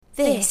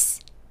This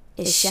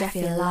is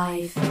Sheffield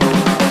Live.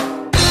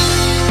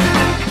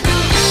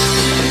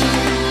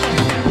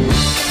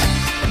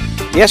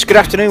 Yes, good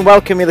afternoon.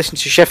 Welcome. You listen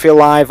to Sheffield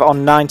Live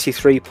on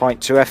 93.2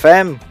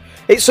 FM.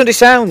 It's Sunday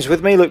Sounds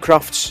with me, Luke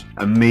Crofts.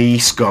 And me,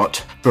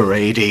 Scott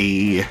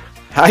Brady.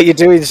 How you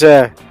doing,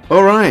 sir?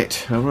 All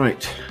right.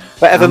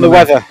 Better than the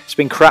weather. It's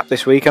been crap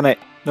this week, hasn't it?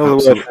 No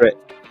other word for it.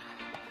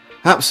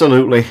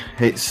 Absolutely.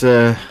 It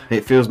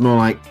feels more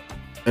like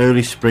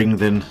early spring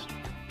than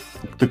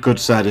the good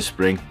side of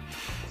spring.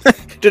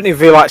 It doesn't even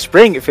feel like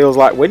spring. It feels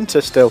like winter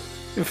still.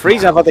 It's been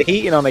freezing. I've had the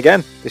heating on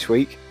again this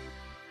week.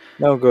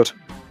 No good.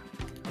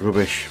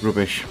 Rubbish.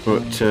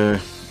 But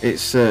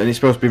it's supposed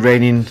to be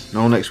raining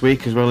all next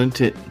week as well, isn't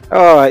it?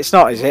 Oh, it's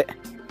not, is it?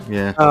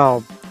 Yeah.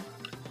 Oh,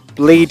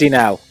 bleeding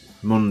out.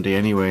 Monday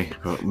anyway,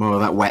 but more of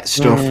that wet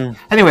stuff.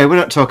 Anyway, we're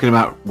not talking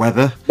about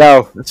weather.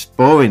 No. That's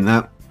boring,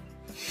 that.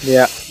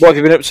 Yeah. What have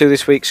you been up to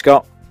this week,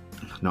 Scott?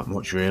 Not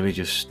much really,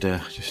 just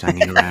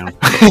hanging around.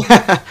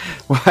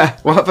 What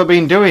have I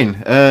been doing?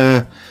 What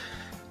have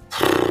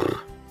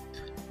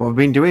I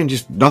been doing?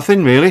 Just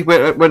nothing really.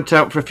 Went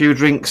out for a few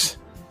drinks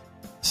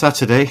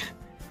Saturday,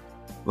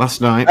 last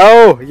night.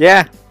 Oh,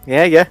 yeah.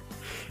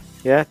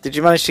 Did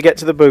you manage to get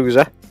to the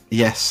boozer?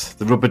 Yes,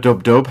 the Rubber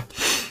Dub Dub.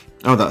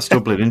 Oh, that's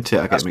Dublin, isn't it?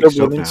 I get mixed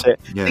up now.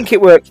 Yeah. I think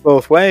it works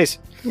both ways.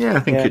 Yeah,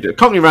 I think it does.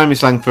 Cockney rhyming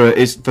slang for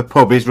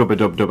pub is Rubber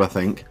Dub Dub, I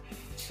think.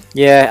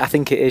 Yeah, I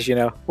think it is.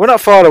 We're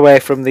not far away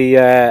from the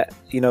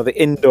the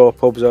indoor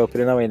pubs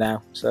opening, are we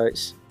now? So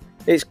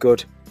it's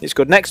good. It's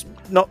good. Next,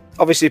 not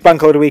obviously it's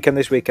Bank Holiday weekend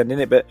this weekend,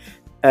 isn't it? But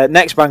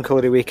next Bank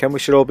Holiday weekend we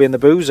should all be in the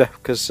boozer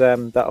because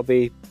that'll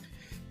be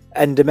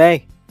end of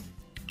May.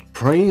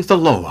 Praise the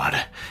Lord.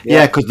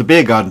 Yeah, because the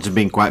beer gardens have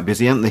been quite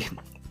busy, haven't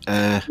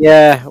they?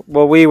 Yeah.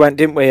 Well, we went,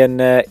 didn't we? And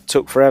it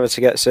took forever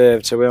to get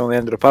served, so we only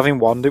ended up having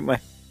one, didn't we?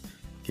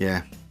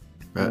 Yeah,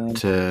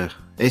 but.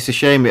 It's a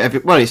shame.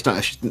 It's not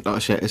a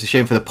shame. It's a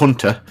shame for the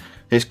punter.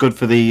 It's good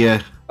for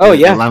the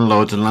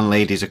landlords and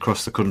landladies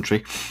across the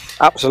country.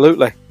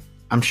 Absolutely.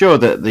 I'm sure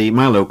that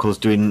my local's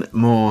doing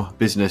more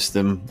business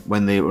than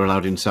when they were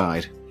allowed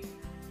inside.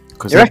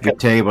 Because every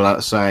table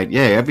outside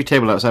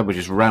was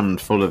just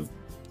rammed full of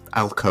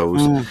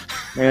alcos.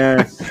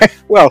 Yeah.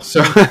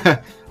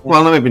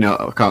 Well, maybe not.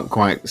 I can't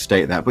quite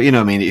state that, but you know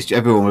what I mean.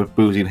 Everyone was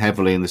boozing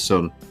heavily in the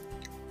sun.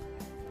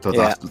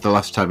 The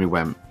last time we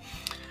went.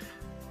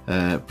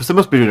 But they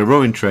must be doing a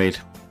rowing trade.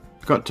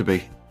 Got to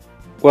be.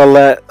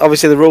 Well,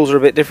 obviously the rules are a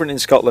bit different in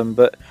Scotland,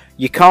 but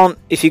you can't.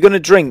 If you're going to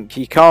drink,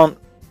 you can't.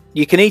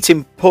 You can eat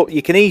in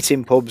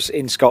pubs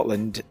in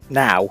Scotland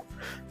now,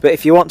 but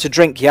if you want to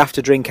drink, you have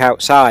to drink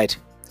outside.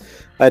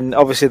 And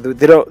obviously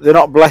they're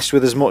not blessed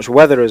with as much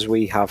weather as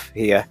we have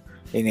here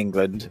in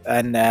England.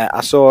 And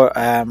I saw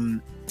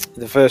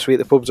the first week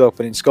the pubs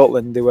open in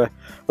Scotland, there were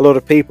a lot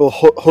of people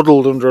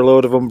huddled under a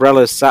load of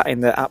umbrellas, sat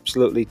in there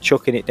absolutely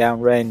chucking it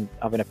down rain,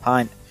 having a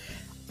pint.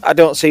 I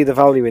don't see the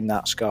value in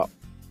that, Scott.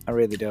 I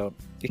really don't.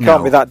 You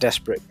can't be that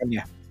desperate, can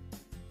you?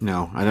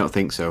 No, I don't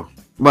think so.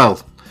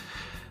 Well,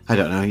 I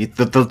don't know.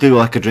 They'll do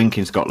like a drink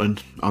in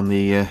Scotland on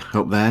the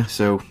up there,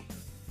 so...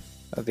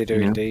 They do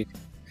indeed.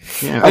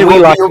 Yeah. Hey,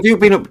 what have you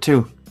been up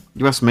to?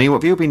 You asked me,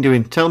 what have you been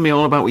doing? Tell me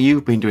all about what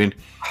you've been doing.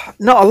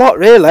 Not a lot,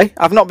 really.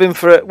 I've not been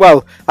for...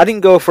 Well, I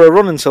didn't go for a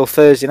run until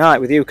Thursday night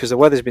with you because the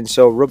weather's been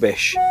so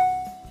rubbish.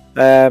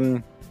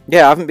 I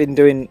haven't been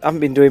doing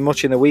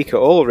much in the week at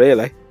all,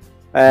 really.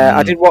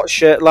 I did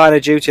watch Line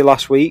of Duty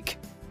last week.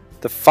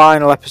 The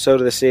final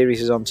episode of the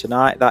series is on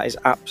tonight. That is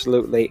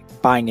absolutely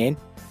banging.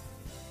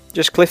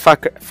 Just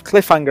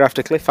cliffhanger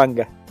after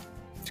cliffhanger.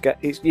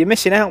 You're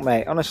missing out,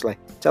 mate. Honestly,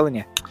 I'm telling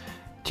you.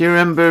 Do you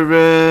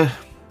remember?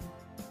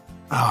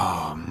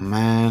 Oh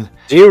man!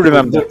 Do you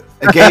remember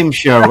a game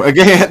show?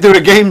 There was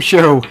a game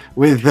show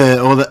with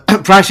all the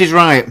Price is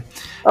Right.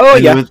 Oh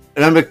yeah!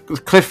 Remember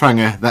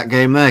Cliffhanger? That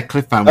game there,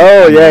 Cliffhanger.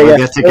 Oh yeah.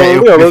 You had to get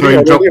up before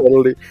you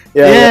drop.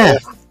 Yeah.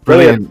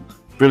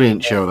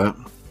 Brilliant show, that.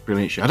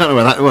 Brilliant show. I don't know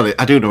where that... Well,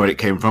 I do know where it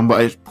came from, but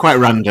it's quite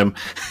random.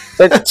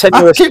 I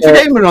keep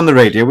forgetting we're on the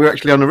radio. We're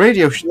actually on a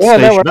radio station. Yeah,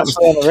 no, we're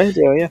actually on the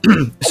radio, yeah.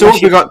 So what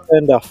have we got...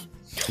 Turned off.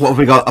 What have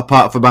we got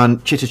apart from our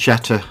Chitter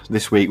Chatter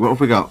this week? What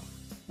have we got?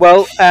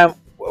 Well,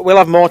 we'll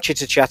have more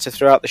Chitter Chatter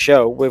throughout the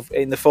show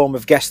in the form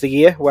of Guess the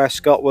Year, where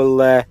Scott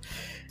will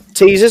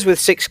tease us with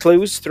 6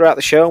 clues throughout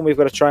the show, and we've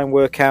got to try and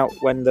work out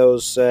when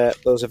those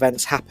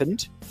events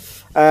happened.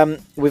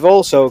 We've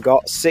also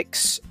got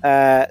six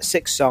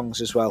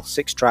songs as well,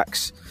 6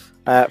 tracks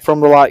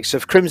from the likes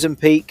of Crimson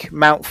Peak,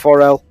 Mount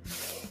Forel,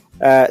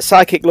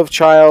 Psychic Love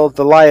Child,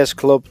 The Liars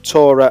Club,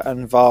 Tora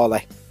and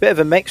Varley. Bit of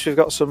a mix. We've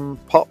got some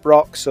pop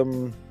rock,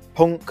 some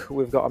punk.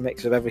 We've got a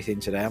mix of everything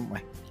today, haven't we?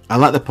 I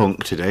like the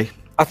punk today.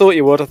 I thought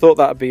you would. I thought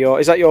that'd be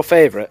Is that your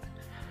favourite?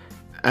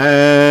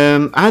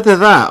 Either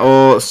that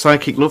or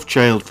Psychic Love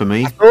Child for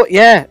me.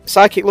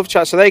 Psychic Love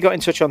Child. So they got in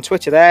touch on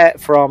Twitter. They're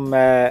from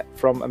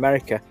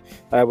America.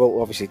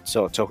 We'll obviously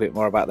sort of talk a bit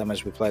more about them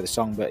as we play the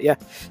song. But yeah,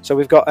 so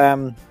we've got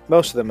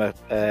most of them are...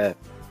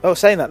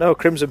 saying that, no,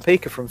 Crimson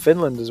Peak are from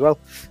Finland as well.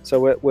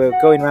 So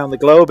we're going around the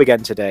globe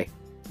again today.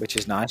 which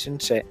is nice,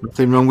 isn't it?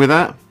 Nothing wrong with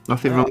that.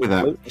 Nothing wrong with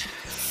that.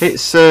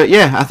 It's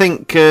I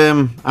think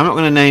I'm not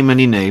going to name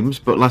any names,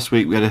 but last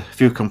week we had a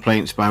few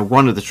complaints by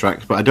one of the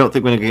tracks, but I don't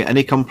think we're going to get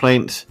any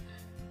complaints.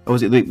 Or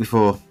was it the week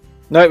before?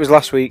 No, it was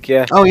last week.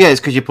 Yeah. Oh yeah, it's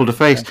because you pulled a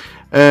face.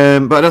 Yeah.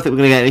 But I don't think we're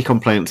going to get any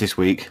complaints this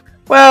week.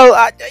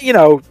 Well,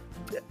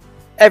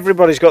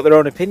 everybody's got their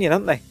own opinion,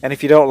 haven't they? And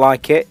if you don't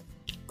like it,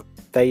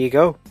 there you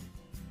go.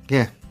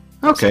 Yeah.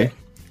 Okay.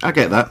 I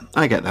get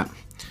that.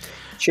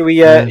 Should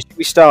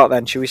we start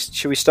then? Should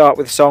we start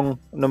with song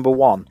number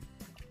 1?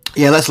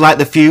 Yeah, let's light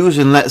the fuse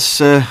and let's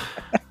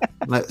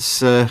let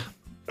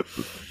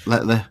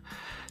the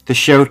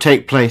show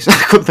take place. I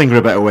couldn't think of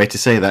a better way to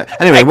say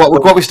that. Anyway,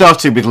 what we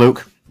started with,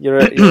 Luke? You're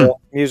a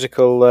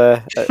musical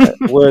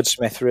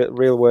wordsmith,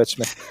 real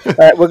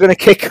wordsmith. We're going to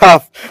kick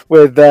off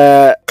with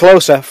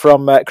 "Closer"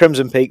 from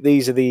Crimson Peak.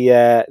 These are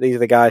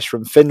the guys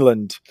from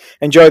Finland.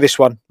 Enjoy this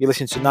one. You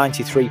listen to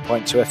 93.2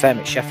 FM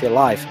at Sheffield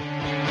Live.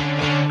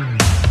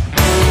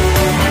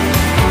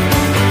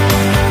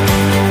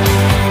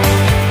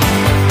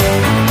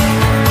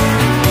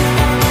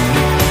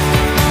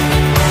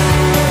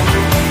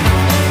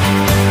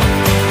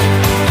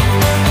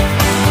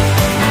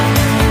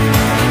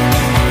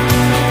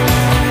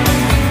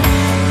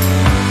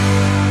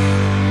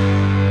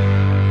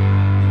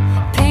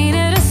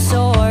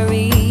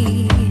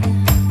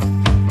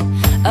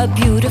 A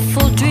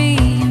beautiful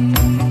dream,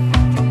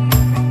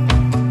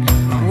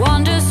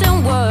 wonders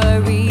and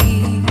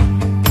worries,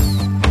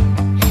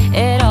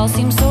 it all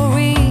seems so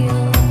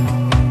real.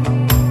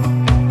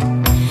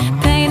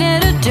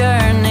 Painted a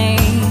journey,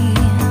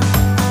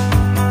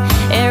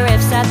 it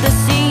rips at the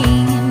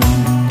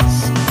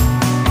seams,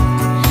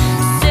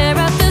 stare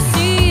at the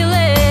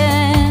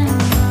ceiling,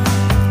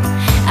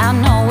 I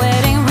know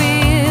it ain't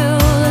real,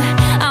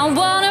 I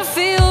wanna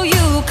feel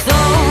you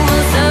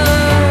closer.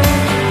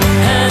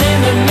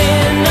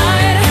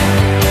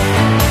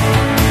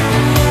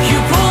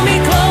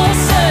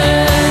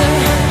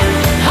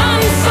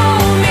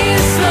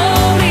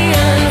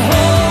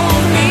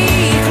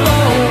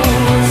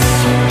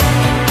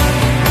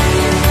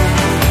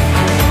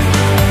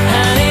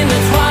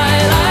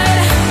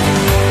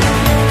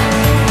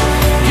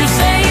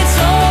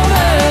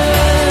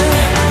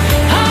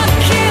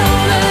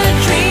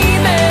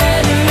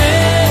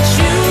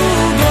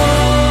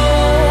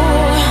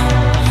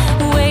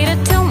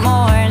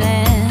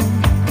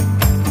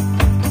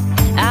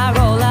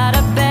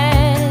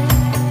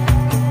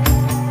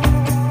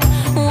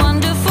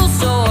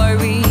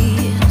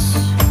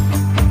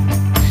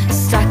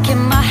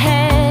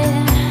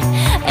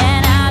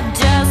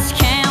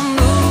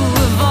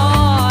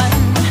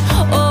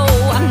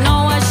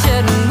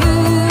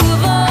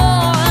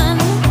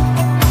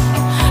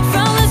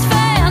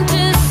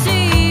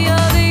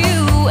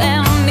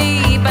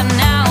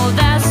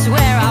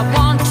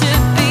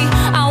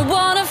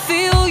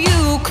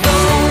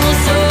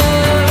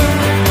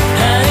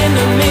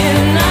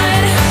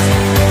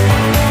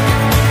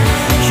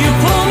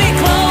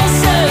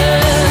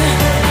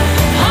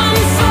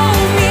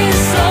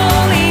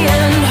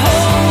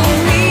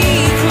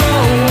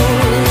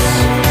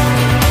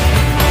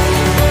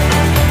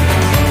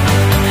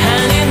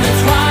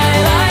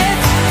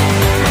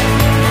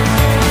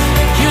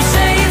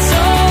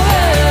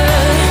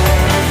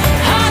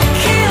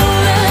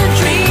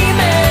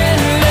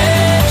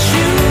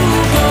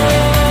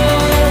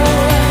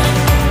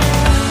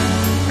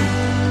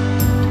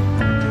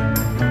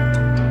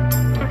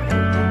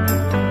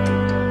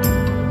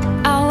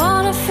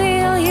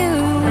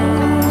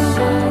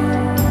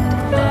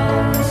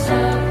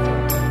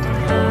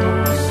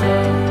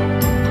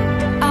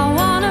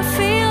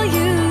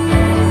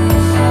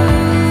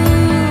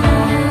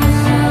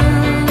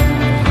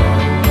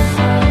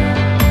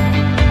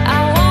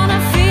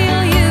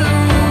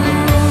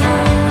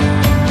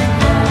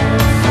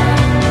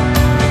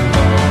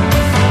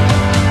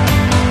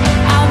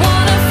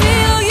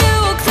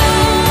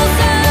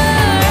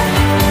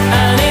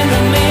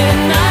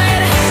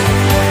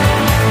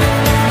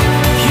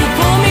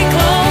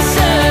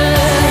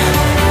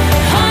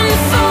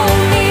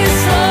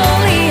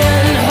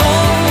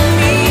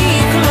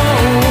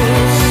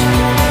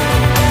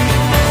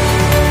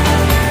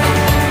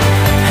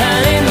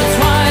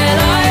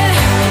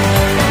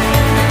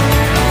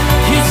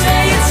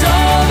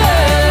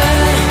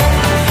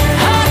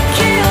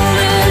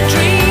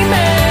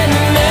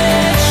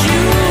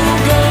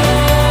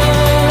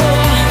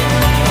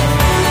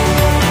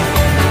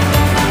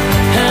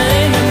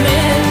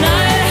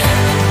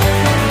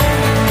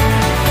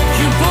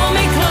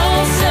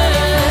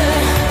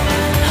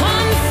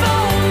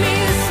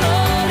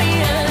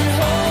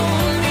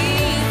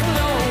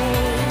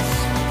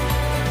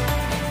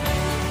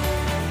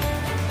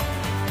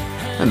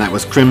 And that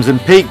was Crimson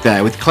Peak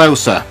there with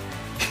Closer.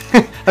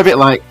 A bit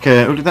like,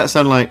 what did that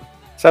sound like?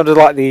 Sounded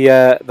like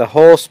the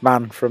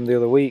Horseman from the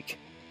other week.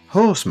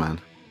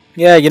 Horseman?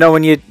 Yeah, you know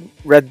when you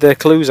read the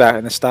clues out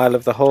in the style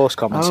of the horse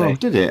commentary. Oh,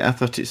 did it? I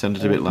thought it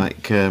sounded a bit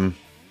like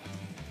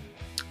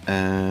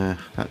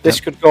This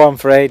could go on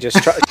for ages.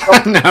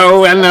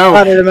 No, I know.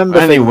 I remember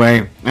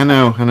anyway, I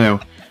know.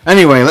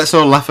 Anyway, let's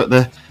all laugh at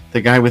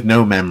the guy with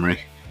no memory.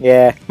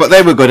 Yeah. But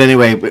they were good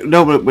anyway. But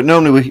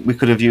normally we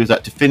could have used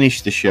that to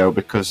finish the show,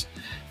 because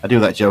I do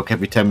that joke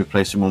every time we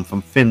play someone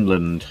from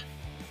Finland.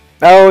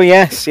 Oh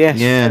yes. Yeah,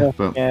 yeah,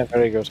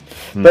 very good.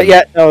 But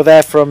yeah, no,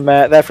 they're from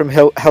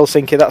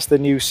Helsinki. That's the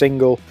new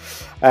single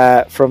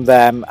from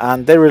them,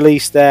 and they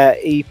released their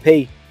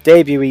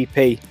debut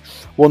EP,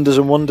 Wonders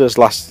and Wonders,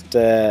 last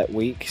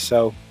week.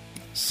 So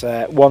it's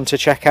one to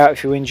check out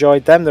if you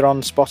enjoyed them. They're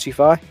on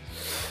Spotify.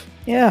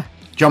 Yeah.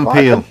 John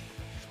Peel.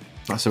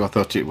 That's who I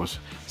thought it was.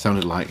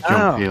 Sounded like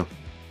John Peel.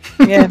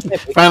 Yeah.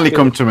 Finally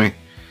come to me.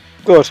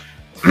 Good.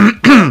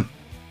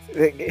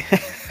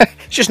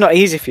 It's just not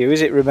easy for you,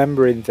 is it,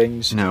 remembering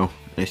things? No,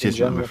 it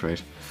isn't, I'm afraid.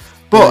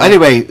 But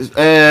anyway,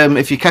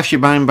 if you cast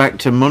your mind back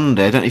to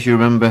Monday, I don't know if you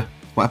remember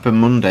what happened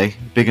Monday.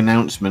 Big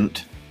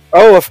announcement.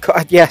 Oh, of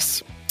course,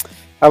 yes.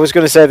 I was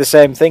going to say the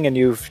same thing, and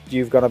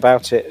you've gone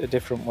about it a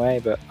different way,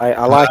 but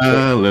I like it.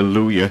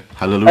 Hallelujah.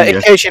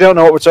 In case you don't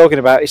know what we're talking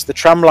about, it's the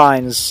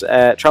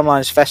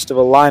Tramlines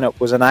Festival lineup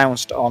was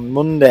announced on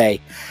Monday.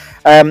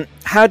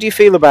 How do you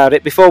feel about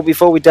it? Before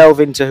we delve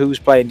into who's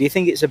playing, do you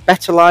think it's a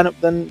better lineup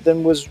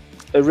than was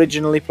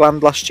originally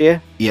planned last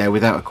year? Yeah,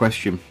 without a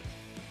question.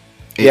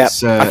 I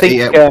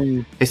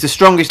think it's the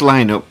strongest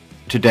lineup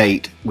to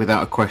date,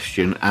 without a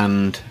question,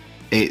 and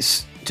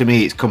to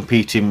me it's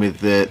competing with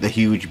the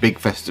huge big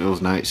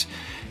festivals now.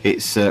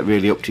 It's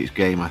really up to its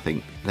game. I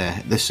think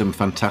there's some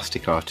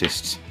fantastic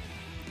artists.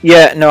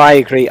 Yeah, no, I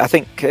agree. I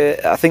think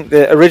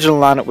the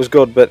original lineup was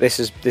good, but this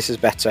is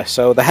better.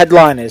 So the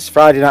headliners: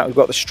 Friday night we've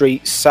got The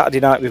Streets, Saturday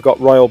night we've got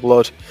Royal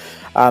Blood,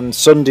 and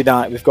Sunday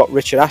night we've got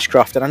Richard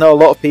Ashcroft. And I know a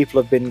lot of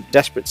people have been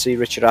desperate to see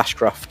Richard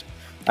Ashcroft.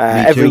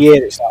 Every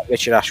year it's like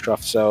Richard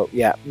Ashcroft. So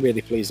yeah,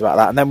 really pleased about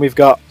that. And then we've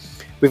got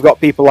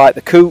people like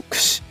the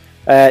Kooks,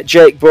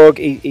 Jake Bugg.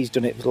 He's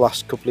done it for the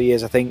last couple of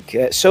years, I think.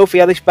 Sophie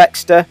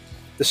Ellis-Bextor,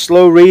 the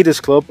Slow Readers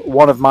Club,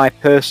 one of my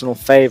personal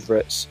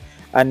favourites.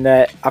 And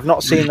I've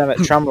not seen them at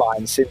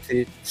Tramline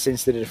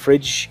since they did a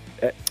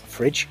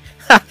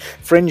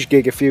Fringe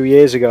gig a few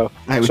years ago.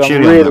 It was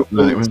chilly on that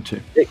night, wasn't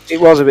it? It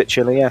was a bit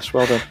chilly, yes,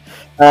 well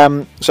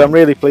done. So I'm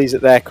really pleased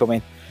that they're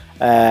coming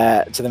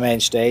to the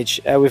main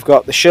stage. We've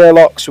got the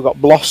Sherlocks, we've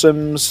got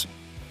Blossoms,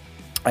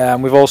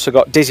 we've also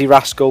got Dizzy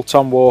Rascal,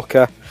 Tom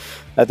Walker,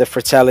 the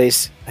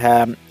Fratellis,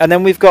 and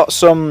then we've got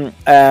some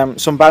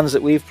bands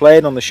that we've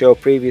played on the show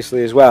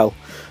previously as well.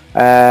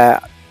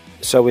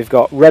 So we've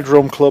got Red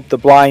Room Club, The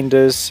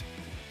Blinders,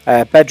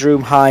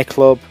 Bedroom High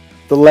Club,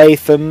 The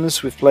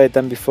Lathams. We've played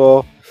them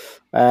before.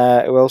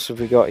 Who else have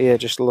we got here?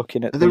 Just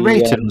looking at the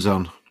Raytons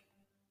on.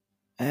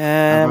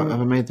 Have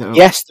I made that up?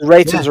 Yes, the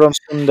Raytons are on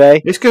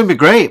Sunday. It's going to be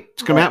great.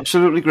 It's going to be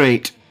absolutely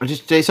great.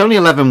 It's only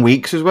 11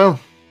 weeks as well.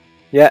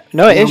 Yeah,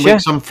 no, it is. 11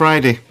 weeks on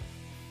Friday,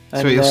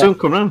 so it'll soon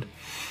come round.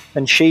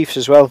 And Chiefs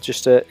as well,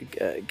 just to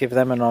give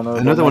them an honour.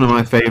 Another one of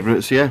my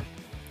favourites. Yeah.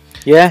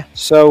 Yeah.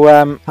 So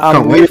I'm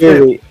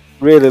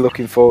really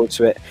looking forward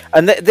to it.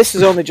 And this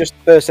is only just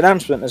the first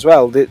announcement as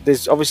well.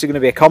 There's obviously going to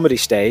be a comedy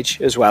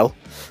stage as well.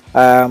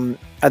 And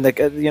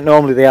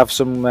normally they have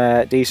some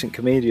decent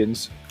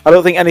comedians. I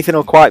don't think anything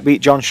will quite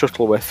beat John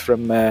Shuttleworth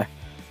from a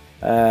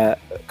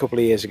couple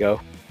of years ago.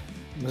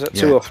 Was that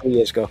 2 or 3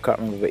 years ago? I can't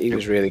remember, but he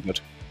was really good.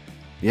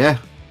 Yeah,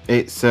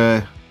 it's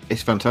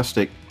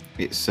fantastic.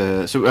 It's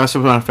some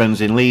of our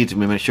friends in Leeds,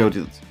 and we showed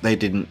it, they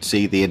didn't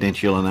see the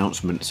initial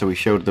announcement, so we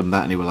showed them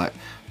that, and they were like,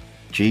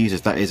 Jesus,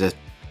 that is a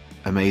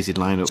amazing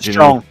lineup.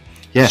 Strong.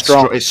 Yeah,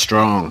 it's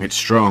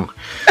strong.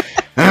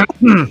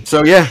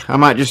 So yeah, I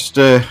might just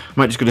go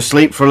to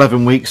sleep for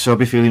 11 weeks, so I'll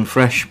be feeling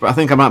fresh. But I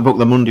think I might book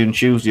the Monday and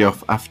Tuesday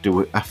off after.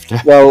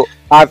 Well,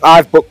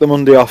 I've booked the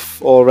Monday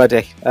off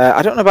already.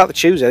 I don't know about the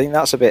Tuesday. I think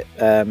that's a bit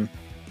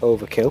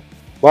overkill.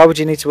 Why would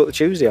you need to book the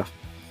Tuesday off?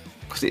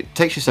 Because it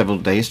takes you several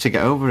days to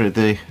get over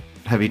the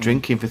heavy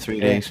drinking for 3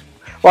 days.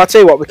 Well, I'll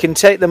tell you what, we can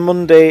take the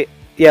Monday.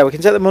 Yeah, we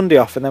can take the Monday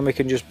off, and then we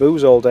can just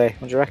booze all day.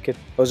 What do you reckon?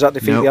 Or does that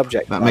defeat the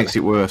object? That makes it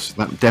worse.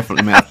 That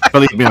definitely makes.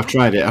 Believe me, I've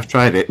tried it.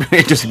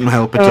 It doesn't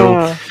help at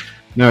all.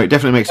 No, it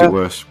definitely makes it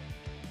worse.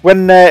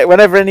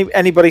 Whenever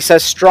anybody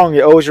says strong,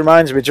 it always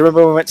reminds me. Do you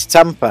remember when we went to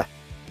Tampa?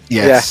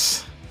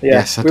 Yes. Yeah.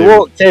 Yes, I we do.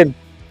 walked in,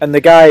 and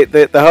the guy,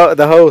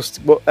 the host,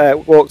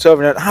 walked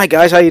over and went, "Hi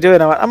guys, how you doing?"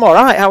 I went, "I'm all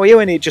right. How are you?"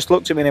 And he just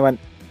looked at me and he went,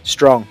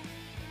 "Strong."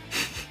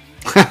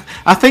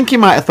 I think he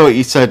might have thought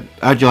you said,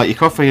 "How'd you like your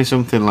coffee?" or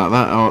something like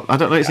that. Or I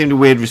don't know. It seemed a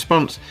weird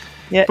response.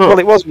 Yeah, well,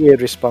 it was a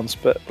weird response,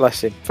 but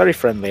bless him. Very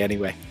friendly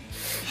anyway.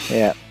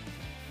 Yeah.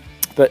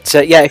 But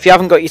yeah, if you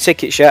haven't got your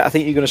tickets yet, I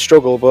think you're going to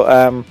struggle. But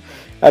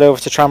head over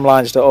to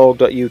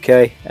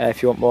tramlines.org.uk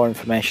if you want more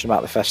information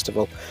about the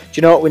festival. Do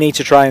you know what we need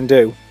to try and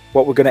do?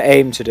 What we're going to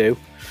aim to do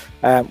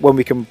when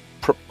we can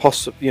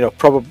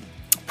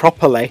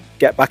properly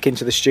get back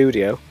into the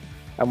studio,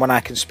 and when I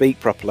can speak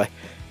properly,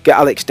 get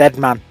Alex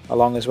Deadman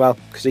along as well,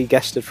 because he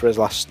guested for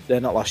us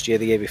not last year,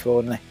 the year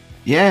before, didn't he?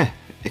 Yeah,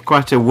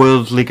 quite a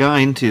worldly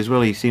guy, isn't he, as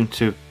well? He seemed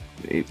to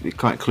be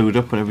quite clued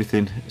up on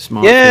everything.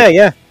 Smart.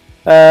 Yeah.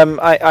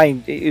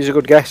 He was a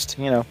good guest,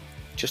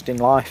 just in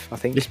life, I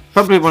think. He's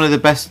probably one of the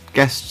best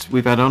guests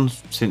we've had on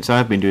since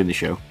I've been doing the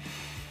show.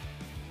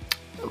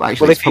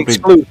 Actually, if you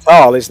exclude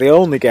Carl, he's the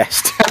only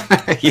guest.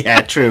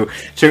 Yeah, true.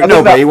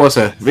 No, but he was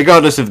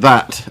regardless of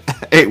that,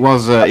 he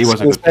was a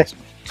good guest.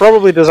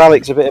 Probably does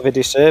Alex a bit of a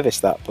disservice,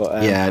 that,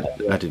 but... yeah,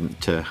 I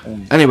didn't...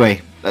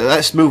 Anyway,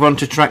 let's move on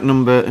to track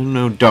number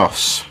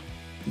dos.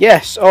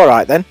 Yes, all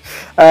right then.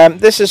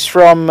 This is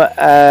from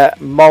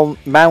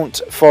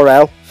Mount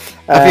Forel.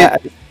 Sorry,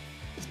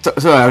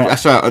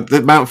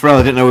 the Mount Forel,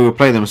 I didn't know we were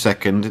playing them a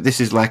second. This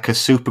is like a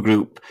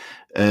supergroup,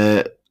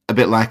 a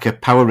bit like a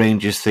Power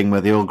Rangers thing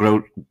where they all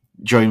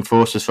join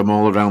forces from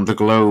all around the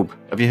globe.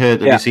 Have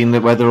you seen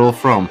where they're all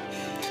from?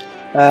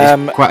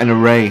 It's quite an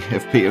array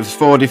of people. There's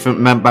 4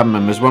 different band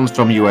members. One's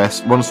from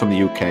US, one's from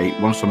the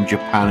UK, one's from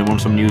Japan, and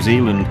one's from New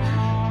Zealand.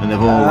 And they've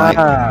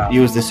all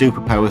used their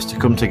superpowers to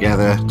come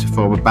together to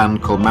form a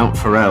band called Mount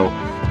Forel.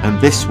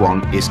 And this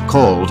one is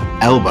called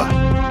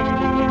Elba.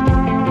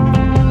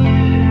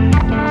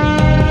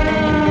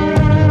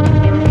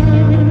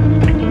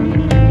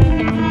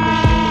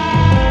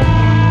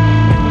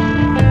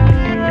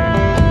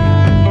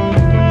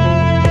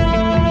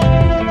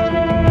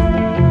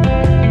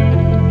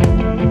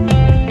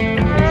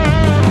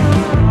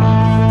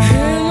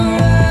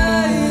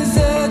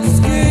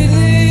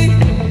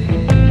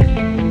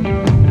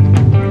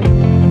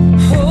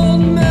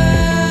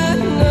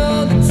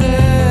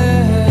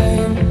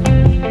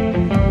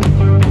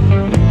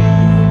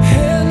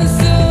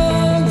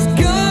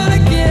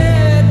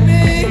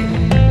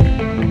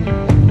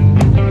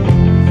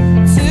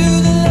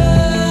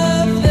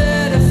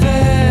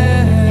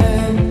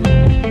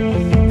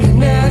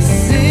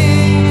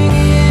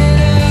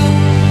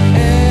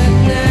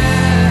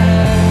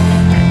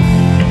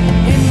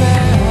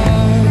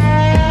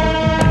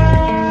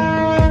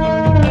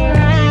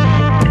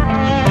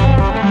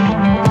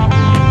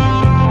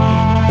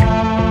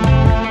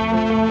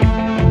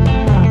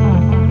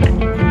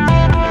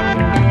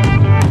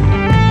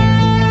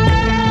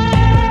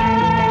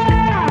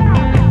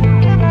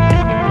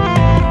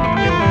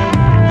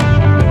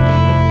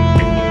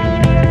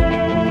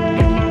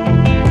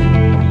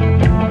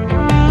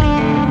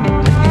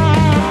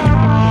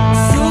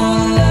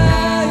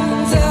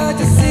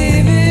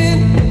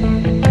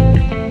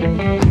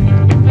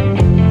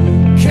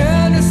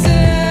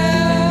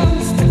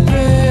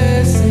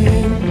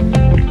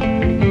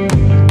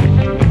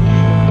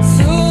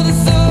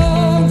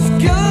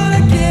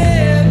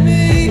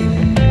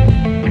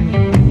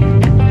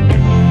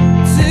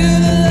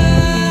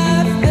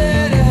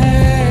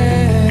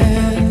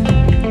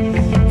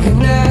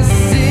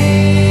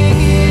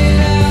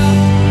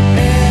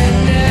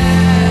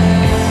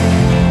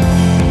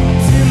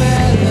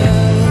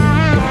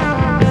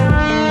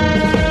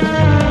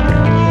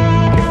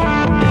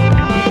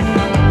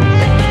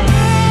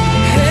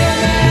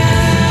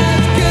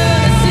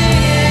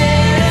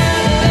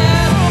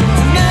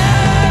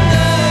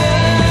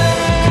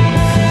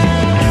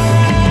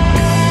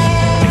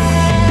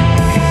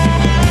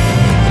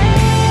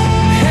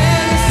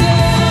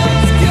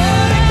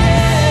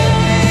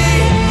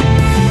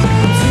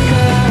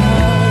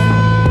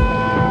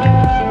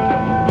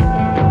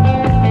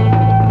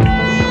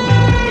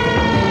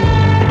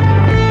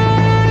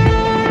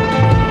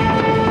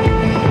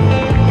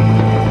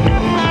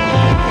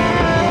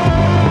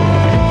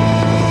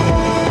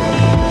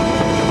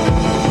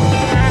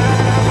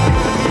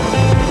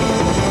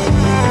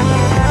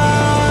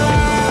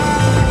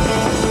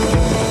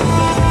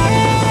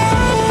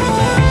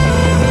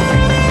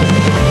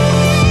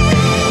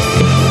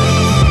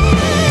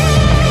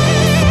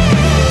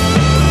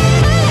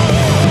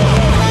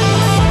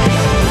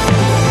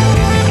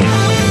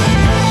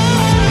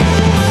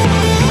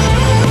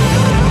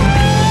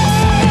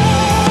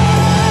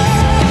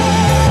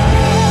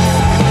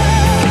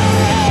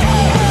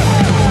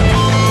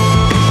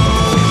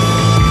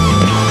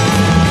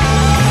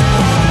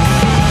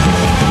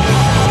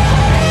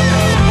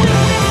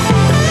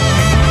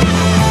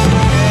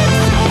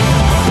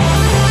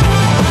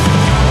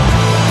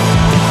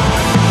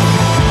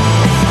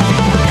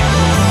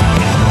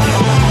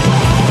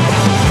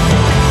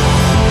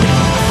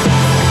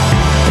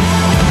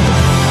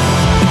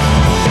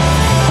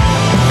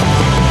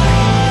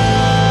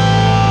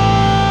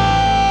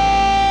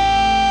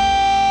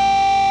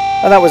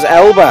 And that was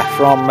Elba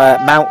from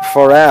Mount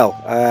Forel.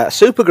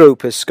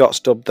 Supergroup, as Scott's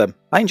dubbed them.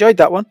 I enjoyed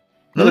that one.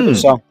 Really good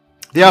song.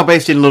 They are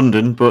based in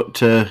London, but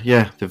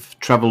they've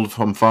travelled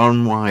from far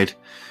and wide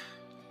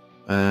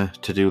to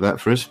do that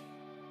for us.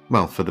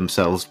 Well, for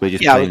themselves. We're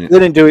just playing they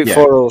didn't do it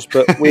for us,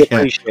 but we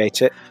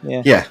appreciate it.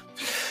 Yeah.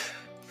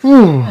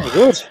 Very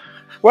good.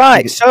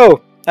 Right,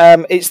 so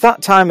it's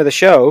that time of the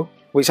show.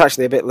 Well, it's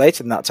actually a bit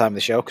later than that time of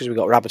the show because we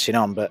got rabbiting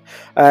on, but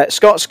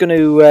Scott's going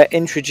to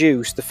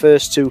introduce the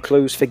first 2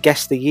 clues for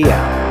Guess the Year.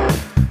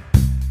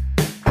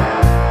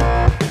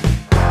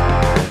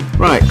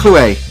 Right, clue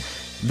A.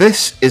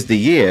 This is the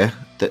year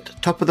that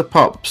Top of the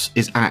Pops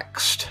is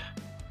axed.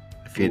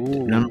 If you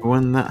remember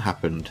when that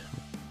happened.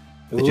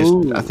 They just,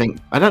 I think,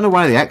 I don't know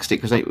why they axed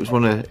it, because it was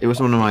one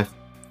of my,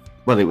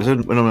 well, it was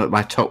one of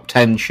my top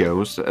 10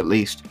 shows at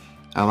least.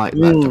 I like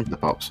that Top of the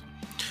Pops.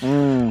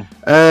 And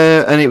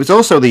it was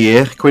also the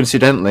year,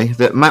 coincidentally,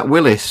 that Matt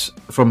Willis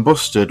from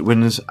Busted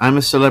wins "I'm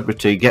a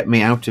Celebrity, Get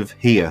Me Out of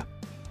Here."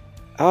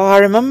 Oh, I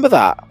remember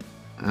that.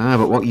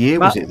 But what year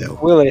was it though?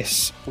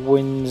 Willis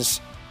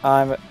wins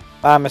 "I'm a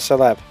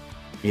Celeb."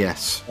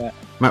 Yes, yeah.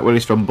 Matt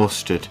Willis from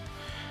Busted,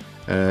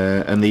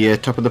 and the year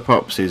Top of the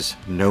Pops is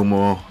 "No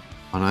More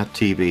on Our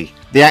TV."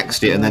 They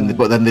axed it, and then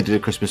they did a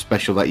Christmas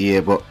special that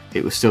year, but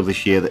it was still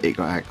this year that it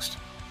got axed.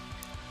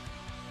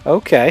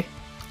 Okay.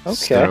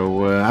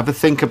 So have a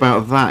think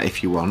about that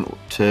if you want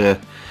to.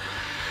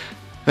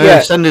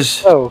 Send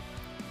us. Oh,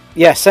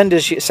 yeah. Send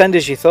us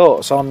your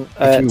thoughts on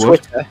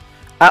Twitter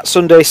at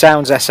Sunday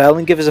Sounds SL,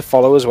 and give us a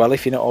follow as well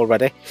if you're not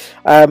already.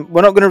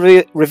 We're not going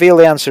to reveal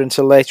the answer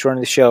until later on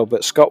in the show,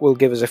 but Scott will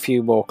give us a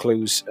few more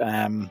clues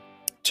to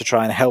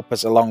try and help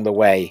us along the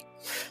way.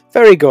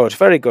 Very good,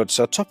 very good.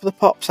 So Top of the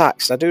Pops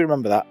axed. I do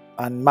remember that.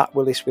 And Matt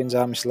Willis wins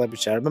 "I'm a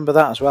Celebrity." I remember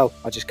that as well.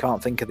 I just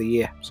can't think of the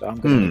year, so I'm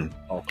going to need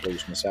more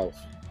clues myself.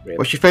 Really.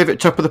 What's your favourite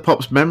Top of the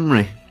Pops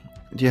memory?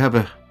 Do you have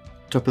a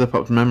Top of the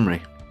Pops memory?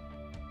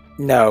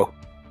 No.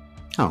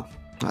 Oh,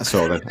 that's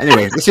all then.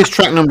 Anyway, this is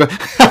track number...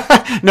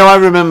 No, I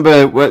remember...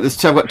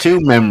 I've got two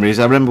memories.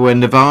 I remember when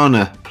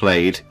Nirvana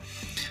played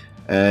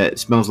It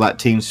Smells Like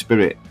Teen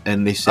Spirit,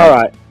 and they said... All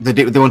right.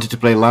 They wanted to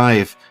play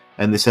live,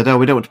 and they said,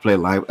 we don't want to play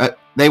live.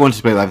 They wanted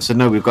to play live. I said,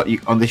 no, we've got you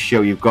on this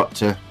show, you've got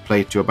to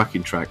play to a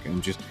backing track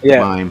and just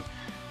mime.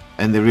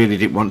 And they really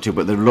didn't want to,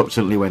 but they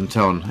reluctantly went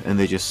on, and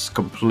they just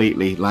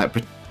completely,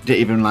 didn't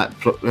even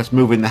just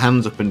moving the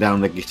hands up and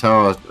down the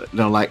guitar,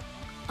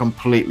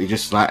 completely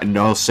just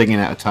all singing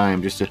at a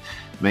time just to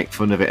make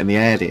fun of it, and they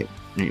aired it.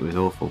 It was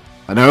awful.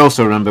 And I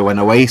also remember when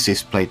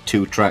Oasis played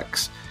 2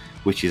 tracks,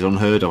 which is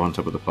unheard of on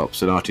Top of the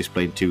Pops, an artist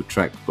playing 2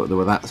 tracks, but they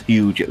were that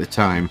huge at the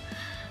time.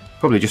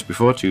 Probably just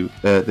before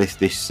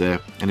this I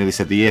nearly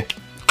said the year,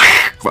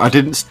 but I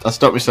didn't. I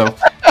stopped myself.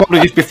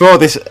 Probably just before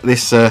this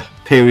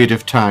period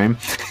of time.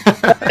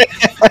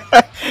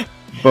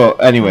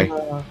 But anyway.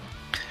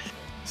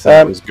 So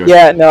that was good.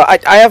 Yeah, no,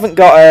 I haven't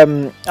got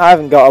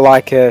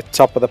a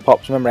Top of the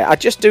Pops memory. I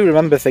just do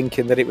remember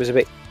thinking that it was a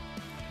bit,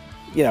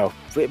 a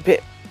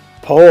bit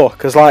poor,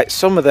 because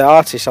some of the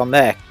artists on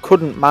there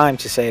couldn't mime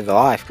to save their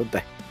life, could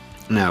they?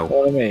 No. You know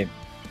what I mean?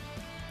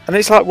 And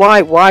it's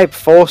why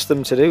force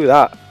them to do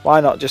that? Why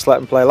not just let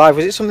them play live?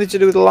 Was it something to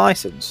do with the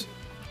license?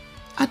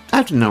 I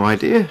have no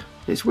idea.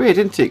 It's weird,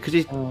 isn't it?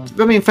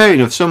 Because fair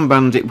enough, some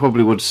bands it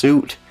probably would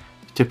suit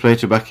to play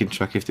to a backing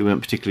track if they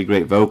weren't particularly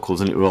great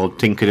vocals and it were all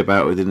tinkered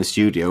about within the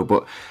studio,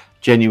 but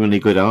genuinely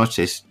good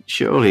artists,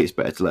 surely it's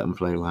better to let them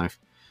play live.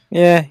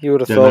 Yeah, you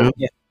would have thought.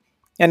 Yeah.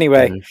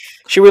 Anyway,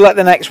 should we let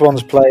the next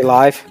ones play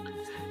live?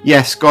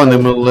 Yes, go on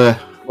then.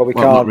 We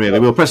can't. Not really.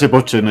 We'll press a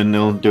button and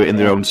they'll do it in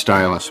their own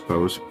style, I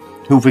suppose.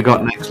 Who have we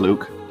got next,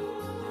 Luke?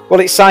 Well,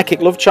 it's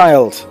Psychic Love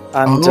Child,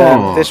 and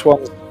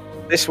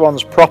this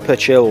one's proper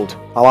chilled.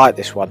 I like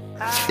this one.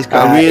 It's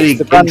got a really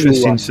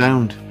interesting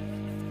sound.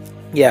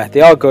 Yeah,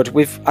 they are good.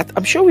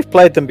 I'm sure we've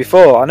played them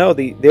before. I know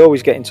they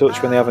always get in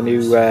touch when they have a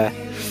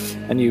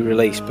new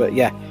release. But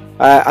yeah,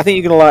 I think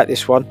you're going to like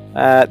this one.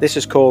 This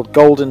is called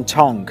Golden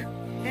Tongue.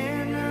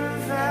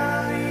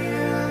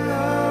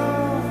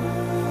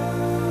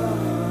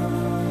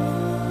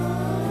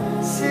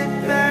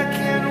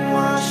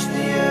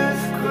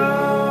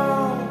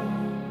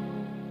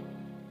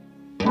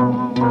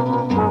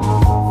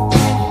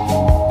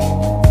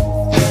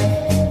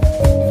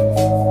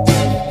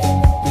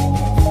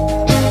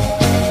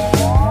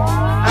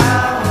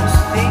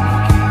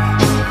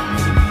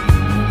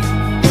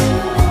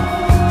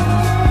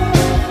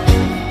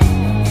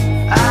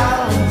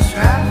 I was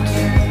wrapped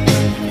in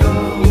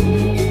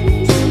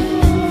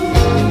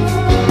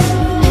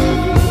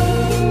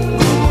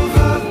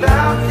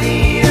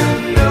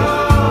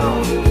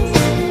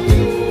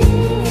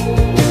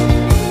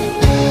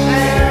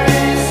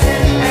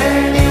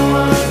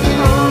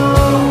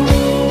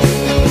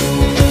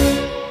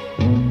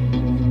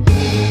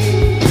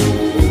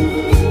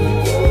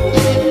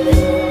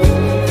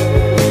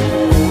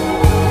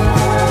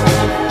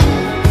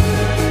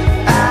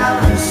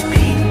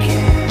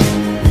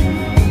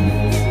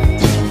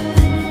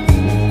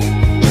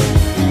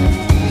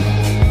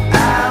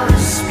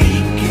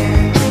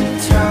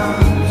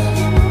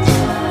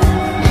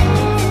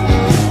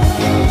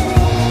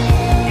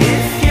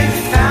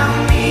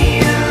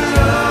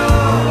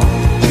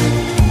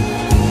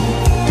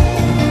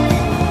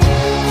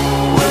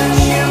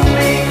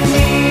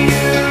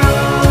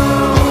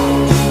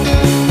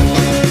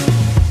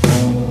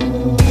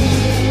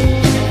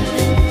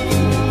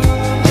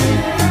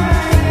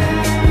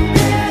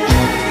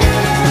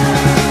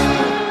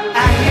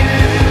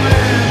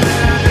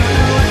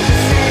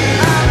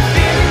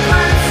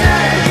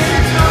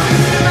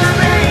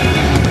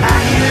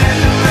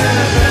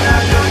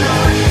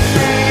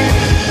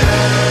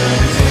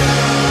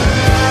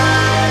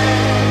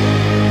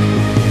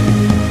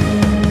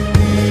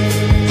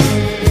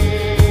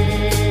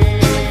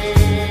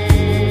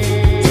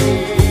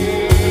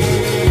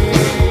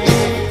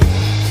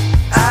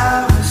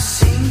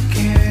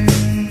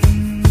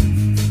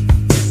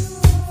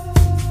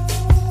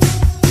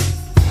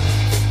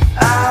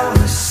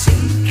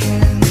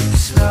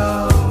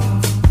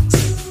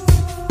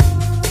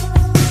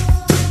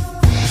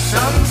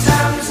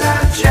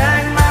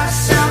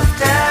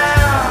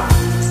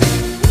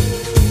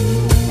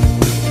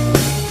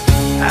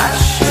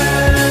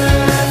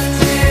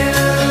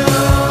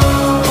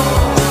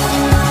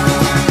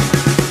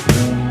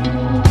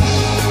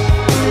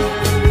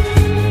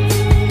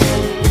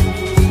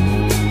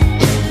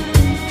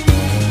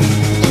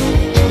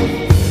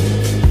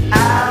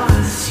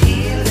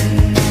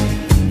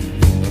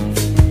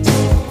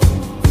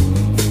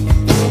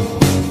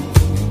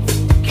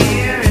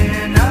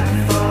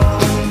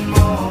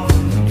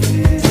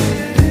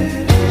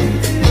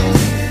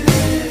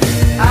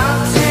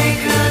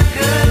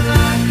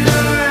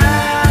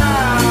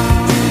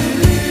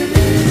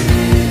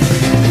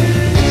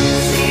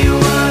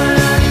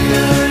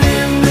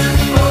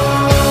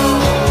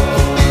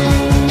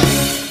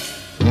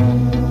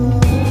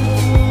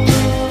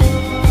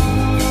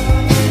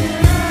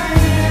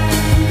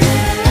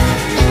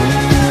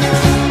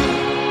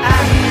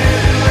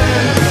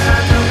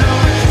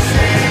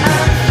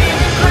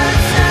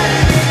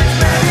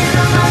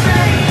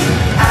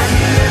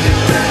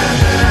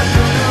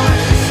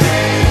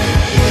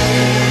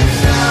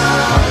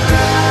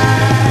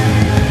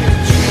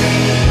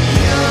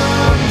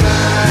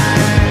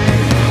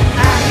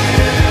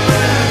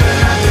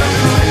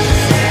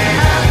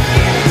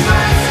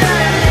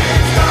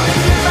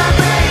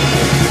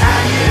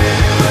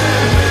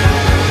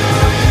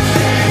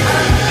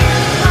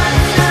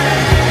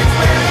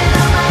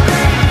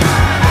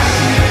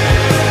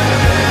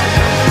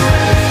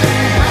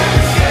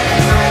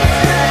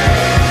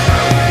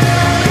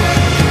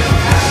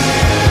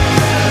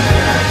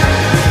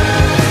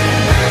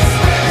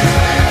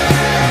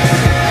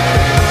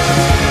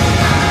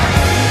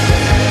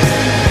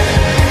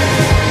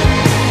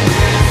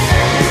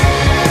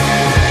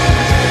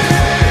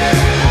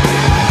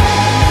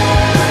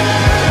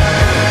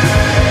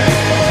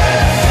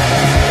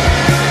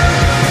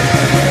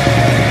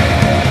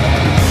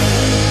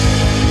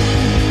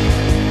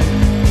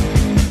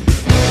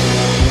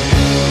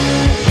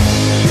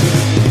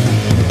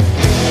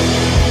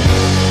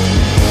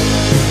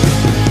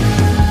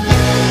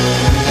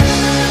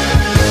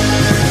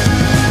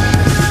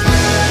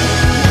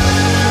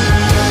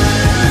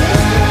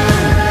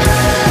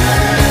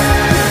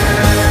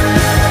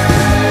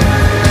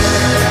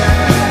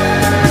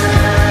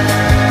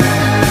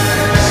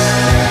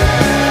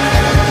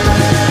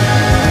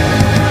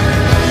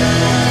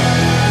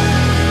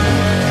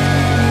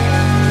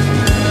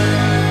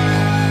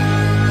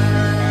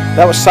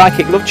That was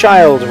Psychic Love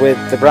Child with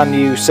the brand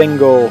new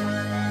single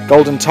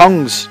Golden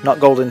Tongues, not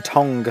Golden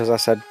Tongue, as I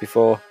said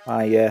before.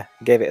 I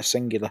gave it a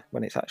singular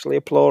when it's actually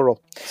a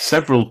plural.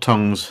 Several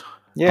tongues,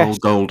 all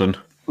golden.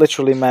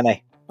 Literally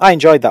many. I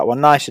enjoyed that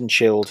one, nice and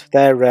chilled.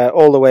 They're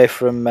all the way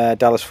from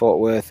Dallas-Fort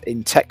Worth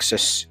in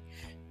Texas,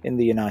 in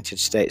the United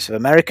States of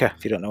America,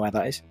 if you don't know where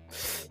that is.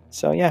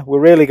 So yeah, we're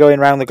really going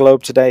around the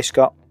globe today,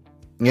 Scott.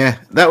 Yeah,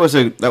 that was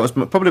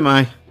probably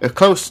my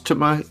close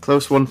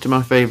one to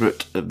my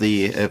favourite of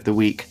the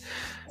week.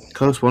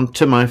 Close one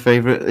to my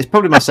favourite. It's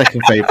probably my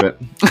second favourite.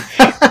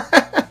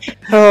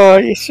 Oh,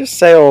 you just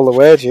say all the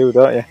words,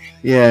 don't you?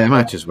 Yeah,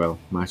 might as well.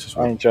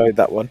 I enjoyed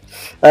that one.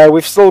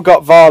 We've still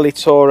got Varley,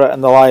 Tora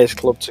and the Liars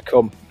Club to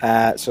come,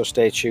 so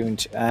stay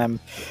tuned.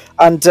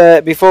 And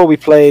before we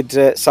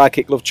played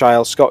Psychic Love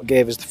Child, Scott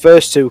gave us the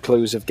first two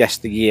clues of Guess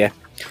the Year.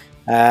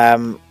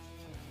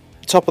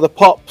 Top of the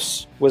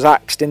Pops was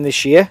axed in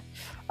this year,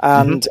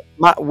 and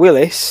Matt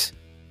Willis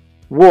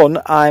won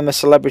I'm a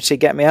Celebrity,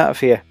 Get Me Out of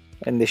Here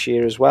in this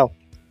year as well.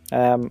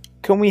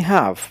 Can we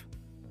have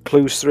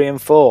clues 3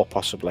 and 4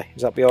 possibly?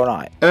 Is that be all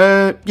right?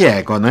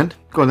 Yeah, go on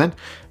then.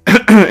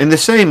 In the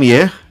same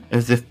year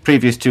as the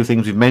previous two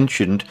things we've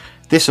mentioned,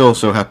 this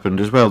also happened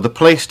as well. The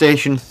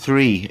PlayStation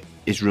 3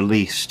 is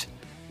released.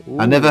 Ooh.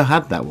 I never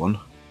had that one.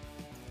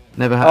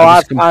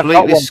 I've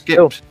completely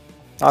skipped.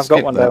 I've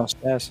got one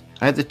downstairs.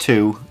 I had the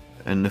 2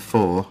 and the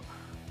 4,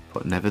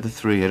 but never the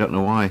 3. I don't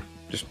know why.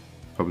 Just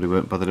probably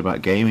weren't bothered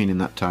about gaming in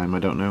that time. I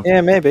don't know.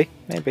 Yeah, maybe.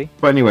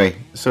 But anyway,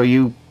 so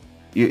you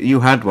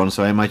had one,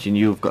 so I imagine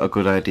you've got a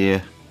good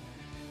idea.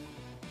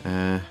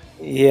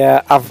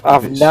 Yeah,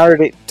 I've narrowed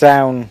it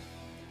down.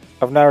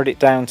 I've narrowed it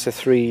down to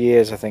 3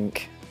 years, I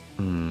think.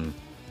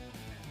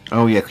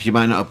 Oh yeah, because you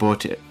might not have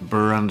bought it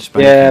brand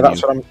spanking. Yeah,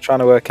 that's what I'm trying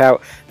to work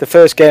out. The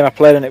first game I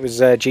played on it was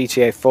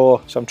GTA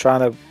 4, so I'm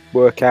trying to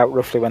work out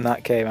roughly when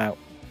that came out.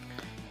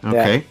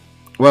 Okay. Yeah.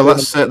 Well,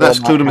 that's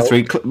clue number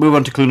 3. Move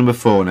on to clue number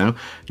 4 now.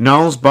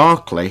 Gnarls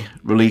Barkley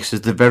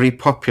releases the very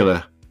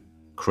popular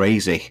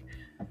Crazy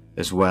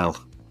as well.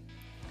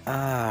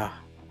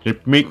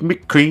 It made me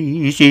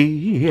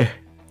crazy.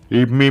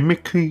 It made me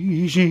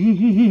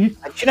crazy. Do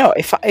you know,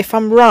 if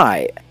I'm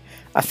right,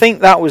 I think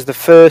that was the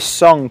first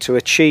song to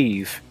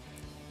achieve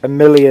 1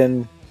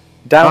 million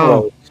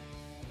downloads.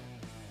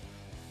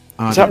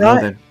 Is that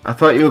right? Then. I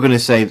thought you were going to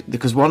say,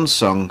 because one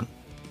song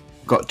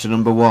got to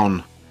number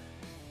 1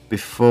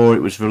 before it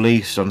was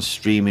released on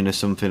streaming or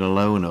something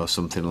alone or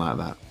something like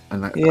that.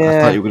 And I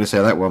thought you were going to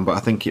say that one, but I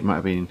think it might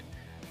have been...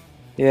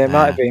 Yeah, it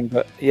might have been,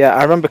 but yeah,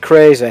 I remember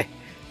Crazy.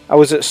 I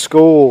was at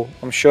school.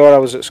 I'm sure I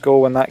was at school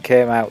when that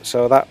came out,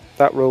 so that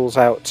rules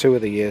out 2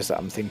 of the years that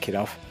I'm thinking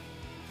of.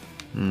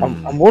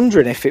 I'm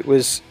wondering if it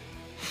was...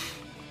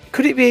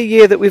 Could it be a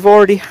year that we've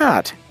already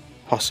had?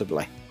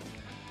 Possibly.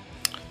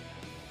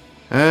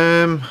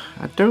 I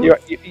don't...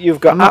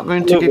 You've got I'm not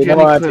going to give you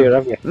no any idea,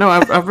 have you? No,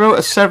 I've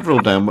wrote several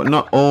down, but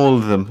not all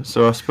of them,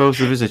 so I suppose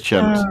there is a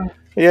chance.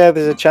 Yeah,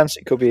 there's a chance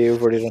it could be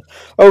you've already done.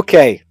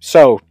 Okay,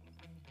 so...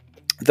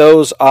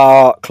 Those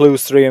are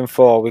clues 3 and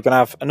 4. We're going to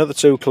have another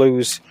 2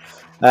 clues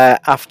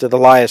after the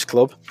Liars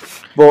Club.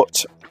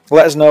 But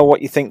let us know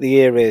what you think the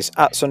year is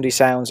at Sunday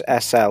Sounds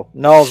SL.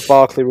 Gnarls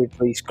Barkley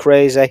released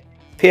Crazy.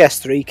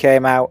 PS3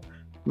 came out.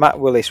 Matt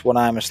Willis won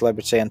I'm a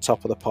Celebrity, and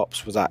Top of the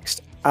Pops was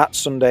axed. At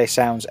Sunday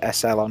Sounds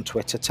SL on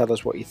Twitter. Tell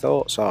us what your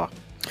thoughts are.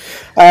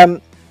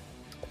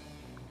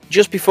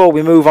 Just before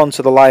we move on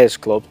to the Liars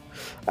Club,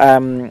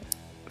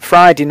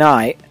 Friday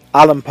night,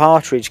 Alan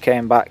Partridge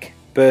came back.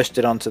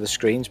 Bursted onto the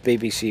screens,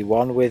 BBC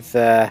One, with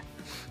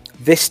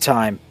This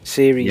Time,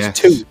 Series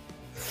 2.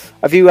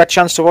 Have you had a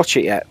chance to watch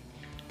it yet?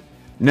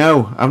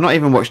 No, I've not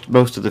even watched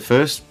most of the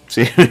first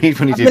series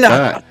when he did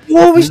that. You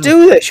always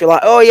do this. You're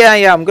like, oh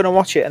yeah, I'm going to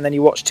watch it, and then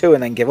you watch 2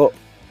 and then give up.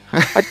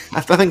 I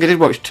think I did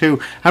watch 2.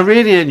 I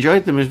really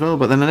enjoyed them as well,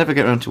 but then I never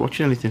get around to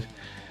watching anything.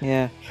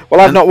 Yeah.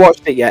 Well, I've not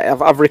watched it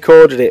yet. I've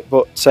recorded it,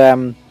 but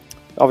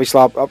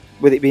obviously,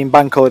 with it being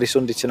Bank Holiday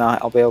Sunday tonight,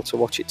 I'll be able to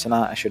watch it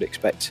tonight, I should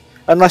expect.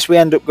 Unless we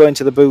end up going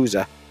to the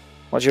Boozer.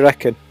 What do you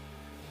reckon?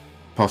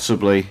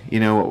 Possibly. You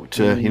know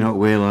what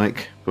we're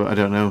like, but I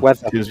don't know.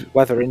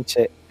 Weather, isn't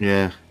it?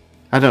 Yeah.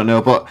 I don't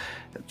know, but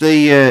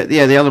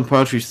the Alan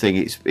Partridge thing,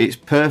 it's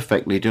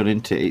perfectly done,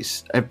 isn't it?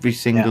 It's every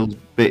single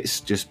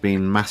bit's just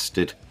been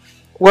mastered.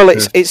 Well,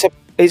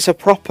 it's a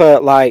proper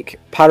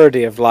like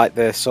parody of like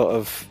the sort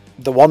of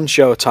the One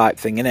Show type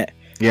thing, isn't it?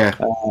 Yeah.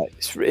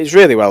 It's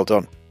really well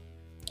done.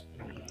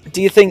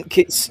 Do you think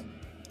it's...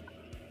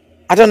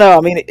 I don't know,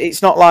 I mean,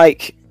 it's not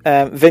like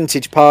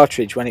vintage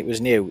Partridge when it was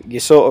new.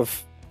 You sort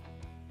of...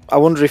 I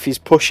wonder if he's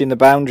pushing the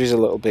boundaries a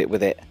little bit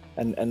with it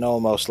and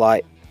almost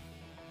like...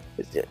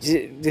 Do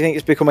you think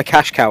it's become a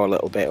cash cow a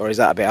little bit, or is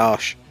that a bit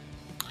harsh?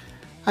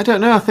 I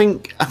don't know. I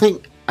think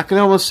I can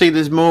almost see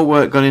there's more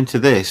work gone into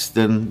this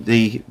than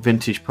the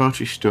vintage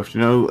Partridge stuff.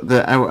 You know,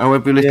 how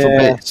every little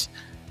bit's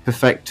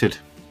perfected.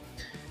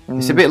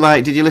 It's a bit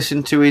like... Did you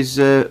listen to his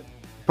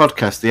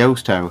podcast, The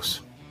Host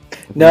House?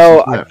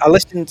 No, I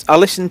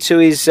listened to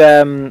his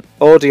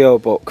audio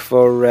book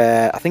for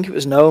I think it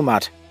was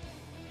Nomad.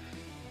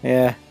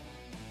 Yeah,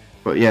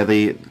 But yeah,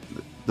 the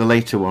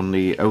later one,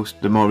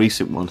 the more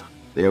recent one,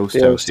 the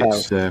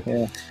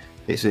Ostos,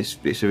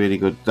 it's a really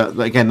good.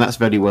 Again, that's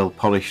very well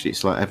polished.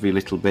 It's like every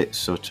little bit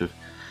sort of.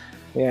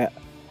 Yeah.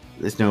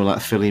 There's no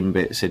like filling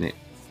bits in it.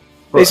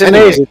 But it's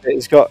amazing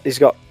that he's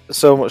got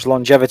so much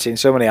longevity and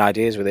so many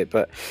ideas with it.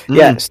 But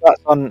yeah, so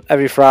that's on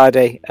every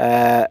Friday.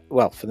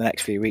 Well, for the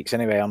next few weeks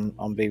anyway,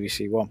 on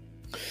BBC One.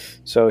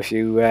 So if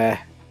you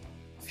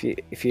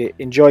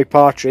enjoy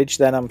Partridge,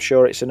 then I'm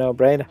sure it's a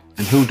no-brainer.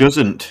 And who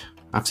doesn't?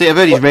 I've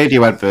heard his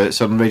radio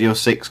adverts on Radio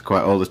 6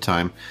 quite all the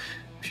time,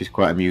 which is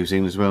quite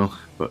amusing as well.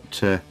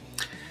 But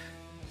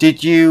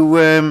did you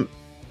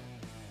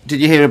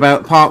hear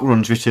about Park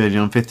Runs returning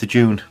on 5th of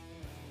June?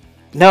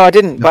 No, I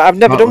didn't. But I've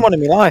never done one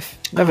in my life.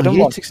 Never done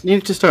one. You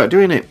need to start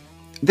doing it.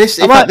 This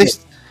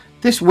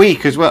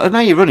week as well. Now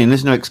you're running.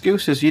 There's no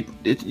excuses. You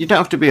don't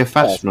have to be a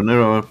fast runner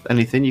or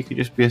anything. You could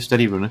just be a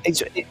steady runner.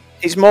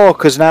 It's more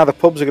because now the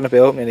pubs are going to be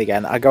opening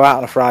again. I go out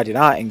on a Friday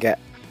night and get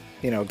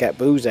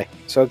boozy.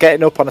 So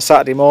getting up on a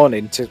Saturday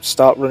morning to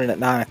start running at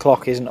 9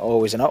 o'clock isn't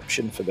always an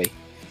option for me.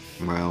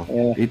 Well,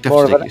 you'd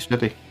have to take it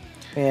steady.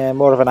 Yeah,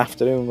 more of an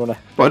afternoon runner.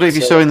 But I don't know if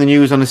you saw in the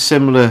news on in a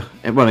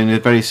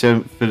very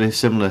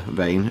similar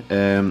vein,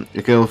 a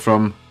girl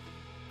from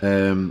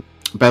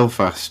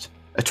Belfast,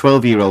 a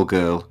 12-year-old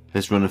girl,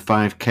 has run a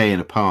 5k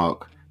in a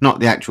park. Not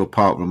the actual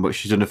park run, but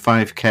she's done a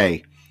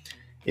 5k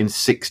in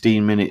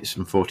 16 minutes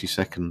and 40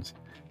 seconds.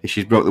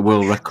 She's broke the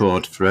world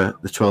record for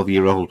the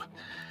 12-year-old.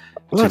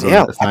 Bloody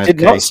hell, I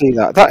did not see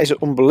that. That is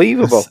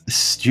unbelievable. That's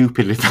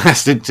stupidly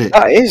fast, isn't it?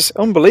 That is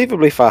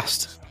unbelievably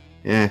fast.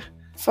 Yeah.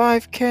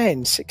 5k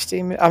in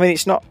 16 minutes. I mean,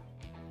 it's not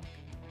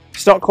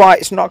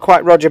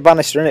quite Roger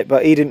Bannister in it,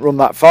 but he didn't run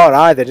that far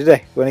either, did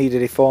he? When he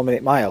did a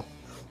 4-minute mile,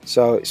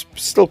 so it's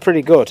still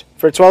pretty good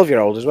for a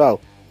 12-year-old as well.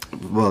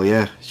 Well,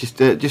 yeah, it's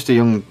just a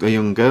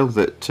young girl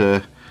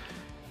that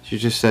she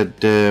just said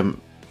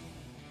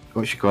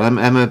what she called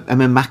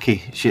Emma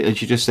Mackey. She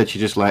just said she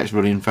just likes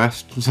running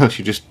fast, so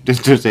she just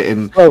does it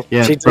in. Well,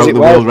 she broke the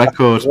world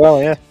record.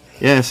 Well, yeah.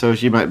 Yeah, so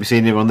she might be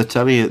seeing her on the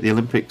telly at the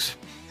Olympics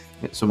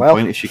at some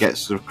point if she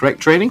gets the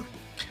correct training.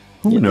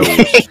 Who knows?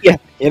 Yeah,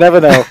 you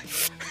never know.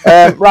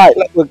 Right,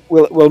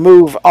 we'll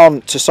move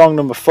on to song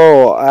number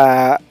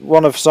 4.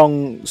 One of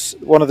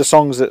the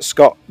songs that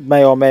Scott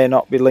may or may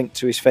not be linked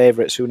to his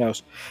favourites. Who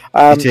knows?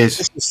 It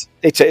is.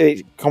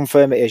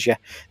 Confirm it is. Yeah.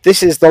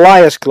 This is the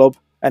Liars Club,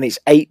 and it's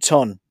 8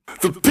 Ton.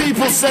 The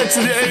people said to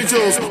the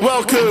angels,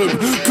 "Welcome,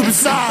 come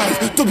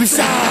inside, don't be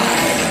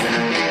shy."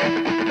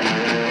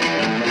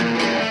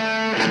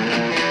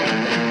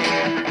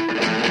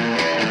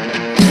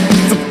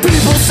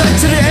 Said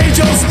to the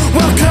angels,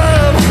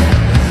 welcome.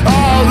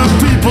 All the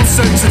people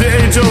said to the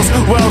angels,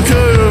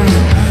 welcome.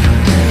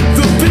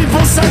 The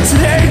people said to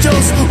the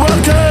angels,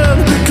 welcome.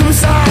 Come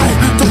inside,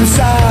 don't be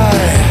shy.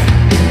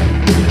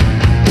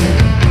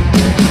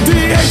 The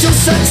angels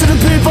said to the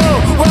people,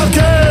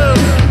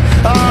 welcome.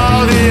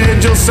 All the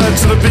angels said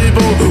to the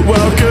people,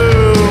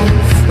 welcome.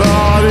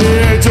 All the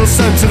angels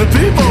said to the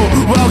people,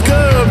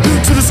 welcome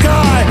to the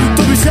sky,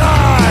 don't be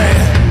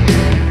shy.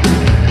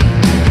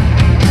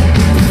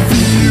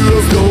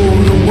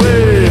 Gone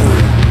away,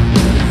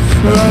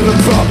 and the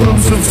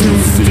problems of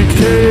tooth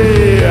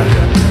decay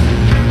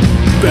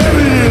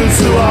buried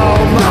into our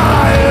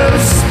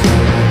minds.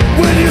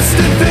 When you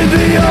step in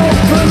the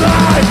open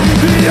light,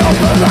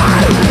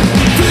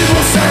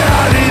 people say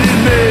I needed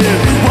me.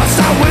 What's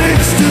that when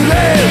it's too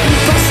late?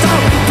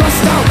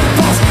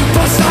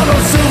 Bust out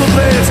on silver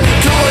blades.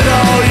 Calling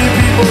all you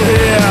people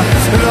here,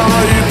 and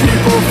all you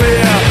people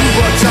fear.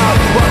 Watch out,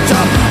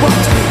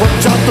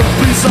 the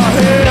police are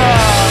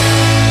here.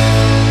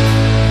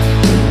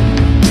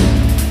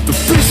 The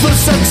policeman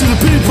said to the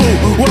people,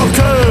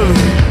 welcome.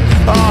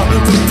 The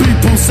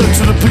people said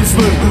to the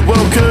policeman,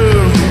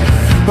 welcome.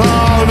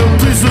 The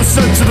policeman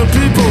said to the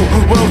people,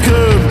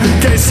 welcome.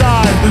 Get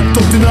inside,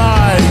 don't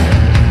deny.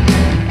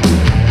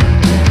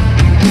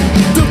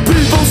 The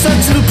people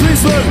said to the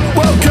policeman,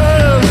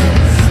 welcome.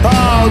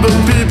 The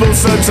people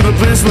said to the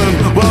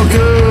policeman,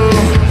 welcome.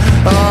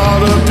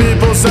 The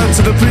people said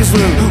to the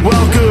policeman,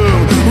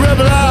 welcome.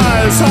 Rebel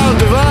eyes, how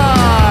divine.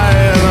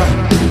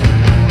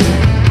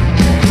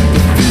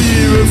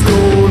 Have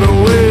gone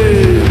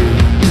away,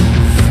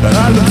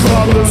 and the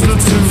problems of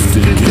tooth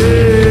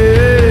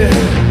decay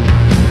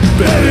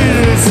buried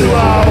into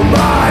our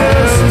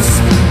minds.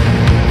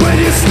 When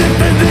you slip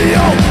in the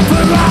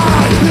open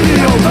line,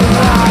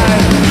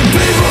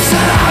 people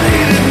said I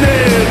needed me.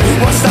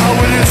 What's that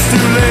when it's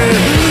too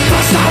late?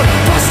 Bust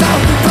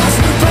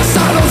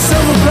out on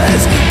silver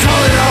blades.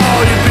 Calling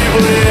all you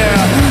people here.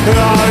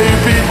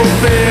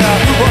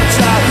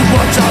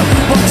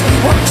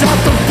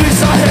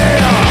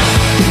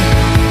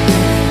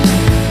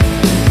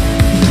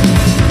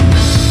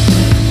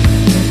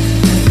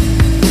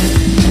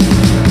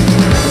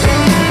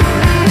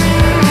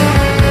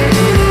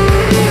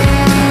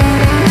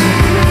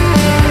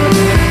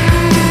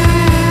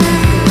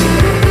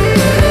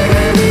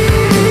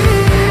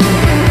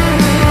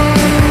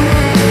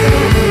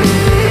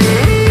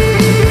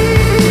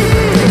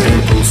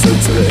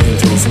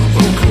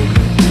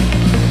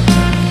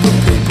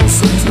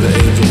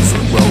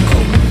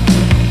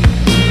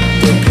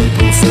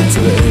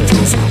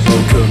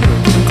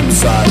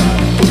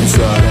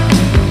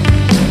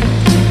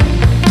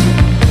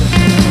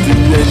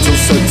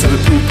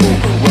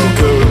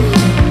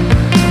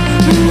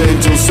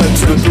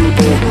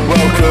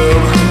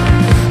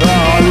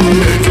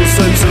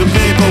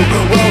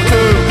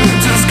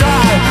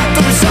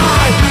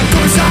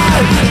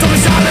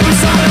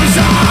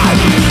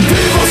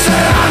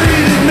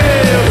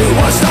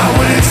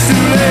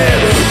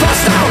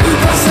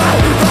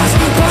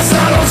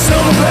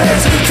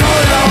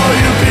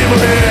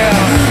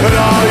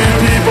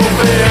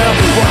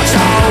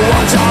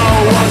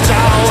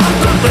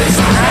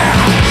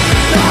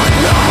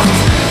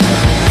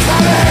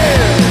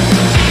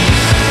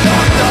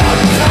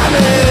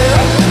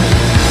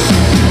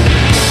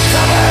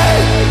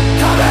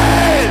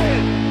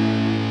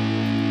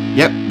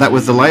 that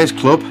was the Liars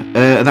Club,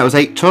 and that was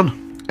 8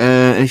 Ton.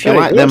 And if you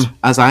like them,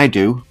 as I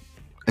do,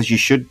 as you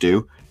should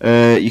do,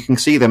 you can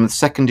see them on the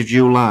 2nd of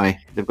July.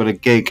 They've got a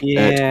gig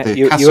at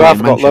the Castle you have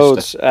in got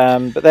Manchester.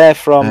 loads, but they're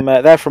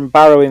from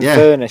Barrow in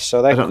Furness,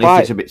 so they're I don't quite know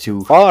if it's a bit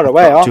too far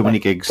away. Aren't too they? many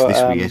gigs But,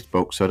 this week,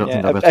 folks. So I don't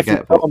think I'll be able to every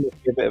get. But time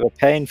would be a bit of a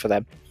pain for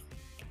them.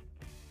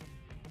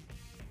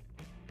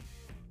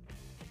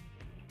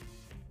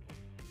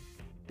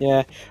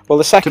 Yeah, well,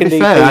 the second to be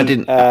EP fair, I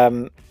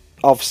didn't.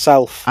 of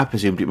Self. I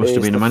presumed it must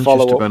have is been a the Manchester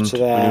follow-up band to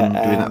their,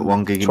 doing that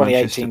one gig in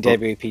 2018 Manchester.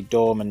 debut EP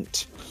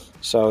Dormant.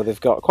 So they've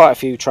got quite a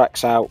few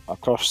tracks out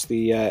across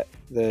the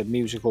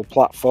musical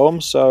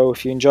platforms. So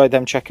if you enjoyed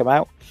them, check them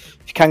out.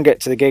 If you can get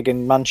to the gig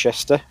in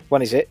Manchester,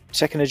 when is it?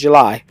 2nd of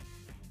July.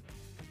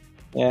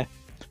 Yeah.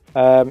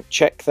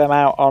 Check them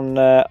out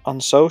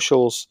on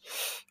socials.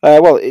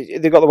 Well,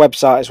 they've got the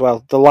website as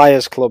well,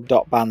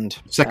 theliarsclub.band.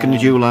 2nd of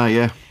July,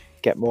 yeah.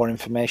 Get more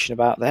information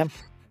about them.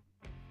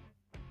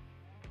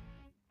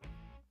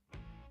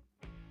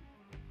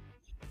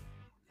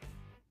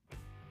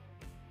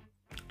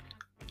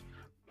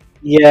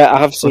 Yeah, I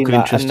have seen Looking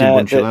that. interesting And,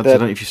 bunch of lads. I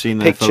don't know if you've seen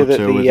their picture that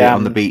photo with it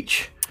on the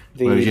beach.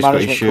 The where he's just got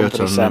his management shirt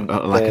company on,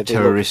 sent, like a they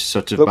terrorist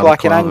sort of look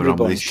like an balaclava angry on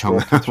with his bunch tongue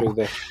walking out. through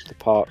the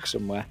park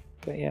somewhere.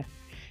 But yeah,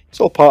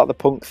 it's all part of the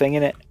punk thing,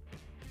 isn't it?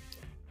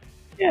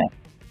 Yeah.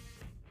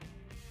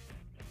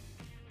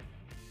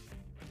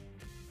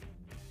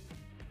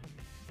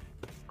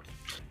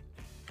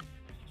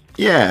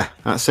 Yeah,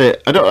 that's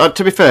it. I don't.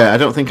 To be fair, I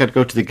don't think I'd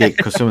go to the gig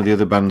because some of the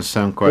other bands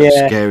sound quite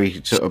scary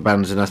sort of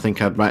bands, and I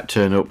think I might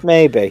turn up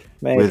Maybe.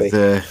 with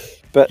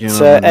But nice,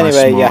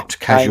 anyway, smart,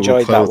 I casual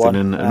enjoyed that clothing one.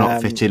 and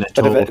not fit in at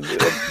bit of all.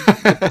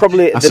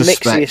 probably I the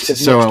suspect. mixiest of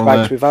So mixed I'll,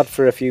 bags we've had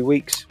for a few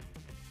weeks.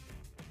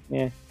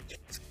 Yeah.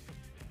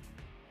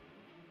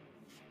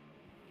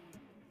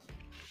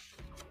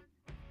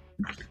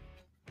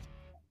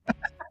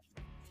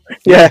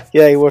 Yeah,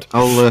 he would.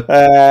 I'll,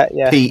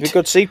 yeah, Pete. it'd be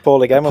good to see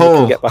Paul again when we Paul.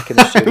 can get back in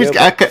the studio.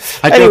 I joke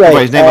Anyway,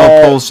 about his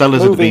name. Paul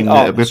Sellers would have moving been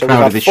on. a bit So proud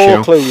we've of had this 4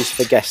 show. clues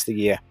for Guest of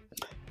the Year.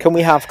 Can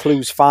we have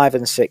clues 5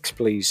 and 6,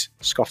 please,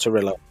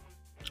 Scotterillo?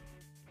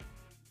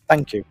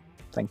 Thank you.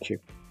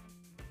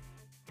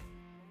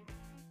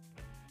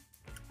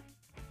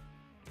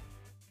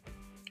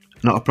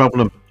 Not a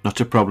problem,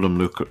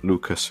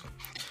 Lucas.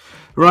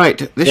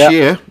 Right, this Yeah.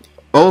 year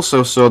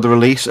also saw the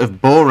release of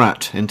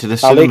Borat into the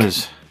Ali.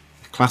 cinemas.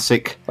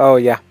 Classic Oh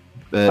yeah,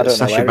 I don't know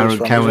Sacha where Baron he's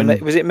from. Cohen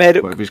Was it made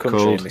up whatever he's country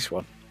called. in this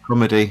one?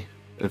 comedy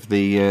of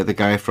the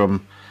guy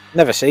from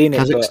Never seen it,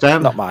 but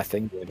Kazakhstan. not my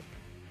thing. Really.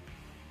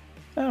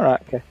 All right,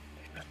 okay.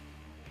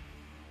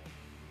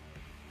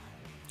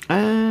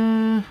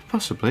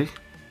 Possibly.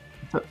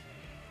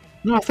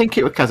 No, I think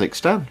it was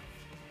Kazakhstan.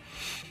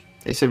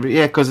 It's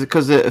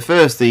because at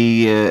first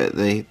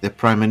the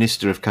Prime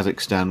Minister of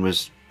Kazakhstan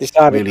was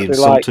Decided really that they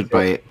liked insulted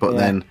by it, but Yeah,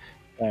 then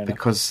fair enough.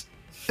 because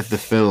of the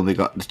film,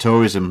 the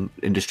tourism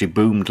industry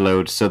boomed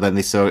loads, so then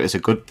they saw it as a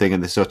good thing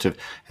and they sort of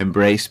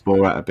embraced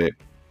Borat a bit.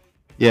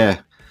 Yeah.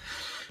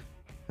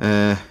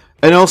 And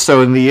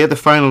also in the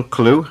final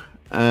clue,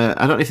 I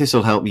don't know if this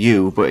will help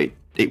you, but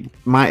it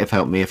might have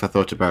helped me if I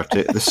thought about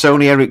it. The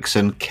Sony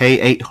Ericsson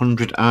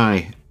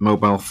K800i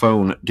mobile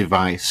phone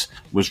device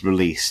was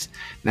released.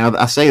 Now,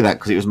 I say that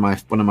because it was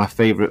one of my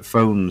favourite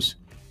phones.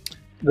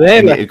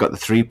 Really? It had got the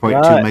 3.2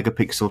 Right.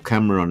 megapixel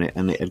camera on it,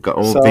 and it had got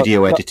all So,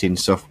 video editing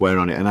software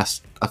on it. And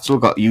I've still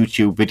got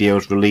YouTube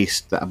videos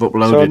released that I've So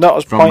uploaded not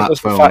as from that pointless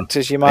a phone fact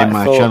as you might in have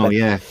my thought. channel.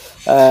 then.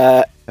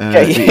 Yeah.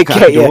 Get you your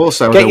can do all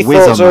sorts of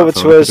whiz thoughts on that over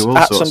phone. to You us can do all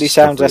at sorts Sunday of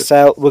stuff Sounds with it.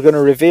 SL. We're going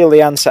to reveal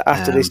the answer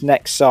after this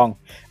next song,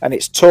 and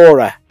it's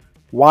Tora.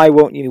 Why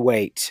won't you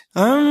wait?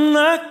 I'm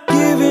not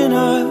giving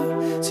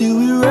up till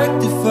we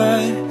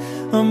rectify.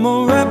 I'm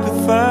on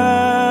rapid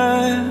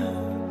fire.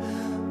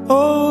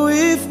 Oh,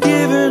 we've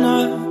given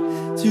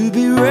up to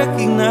be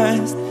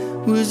recognized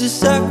was a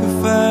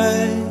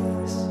sacrifice.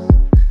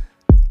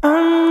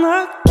 I'm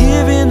not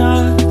giving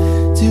up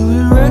till we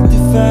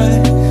rectify.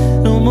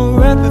 No more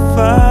rapid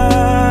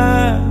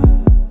fire.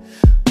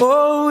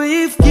 Oh,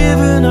 we've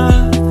given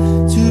up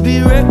to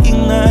be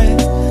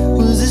recognized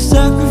was a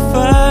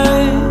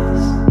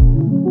sacrifice.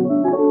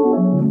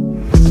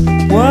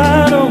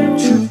 Why don't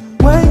you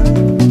wait?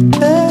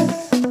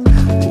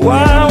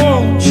 Why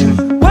won't you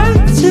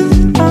wait till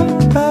I'm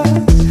back?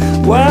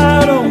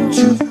 Why don't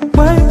you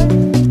wait?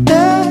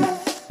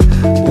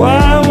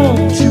 Why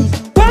won't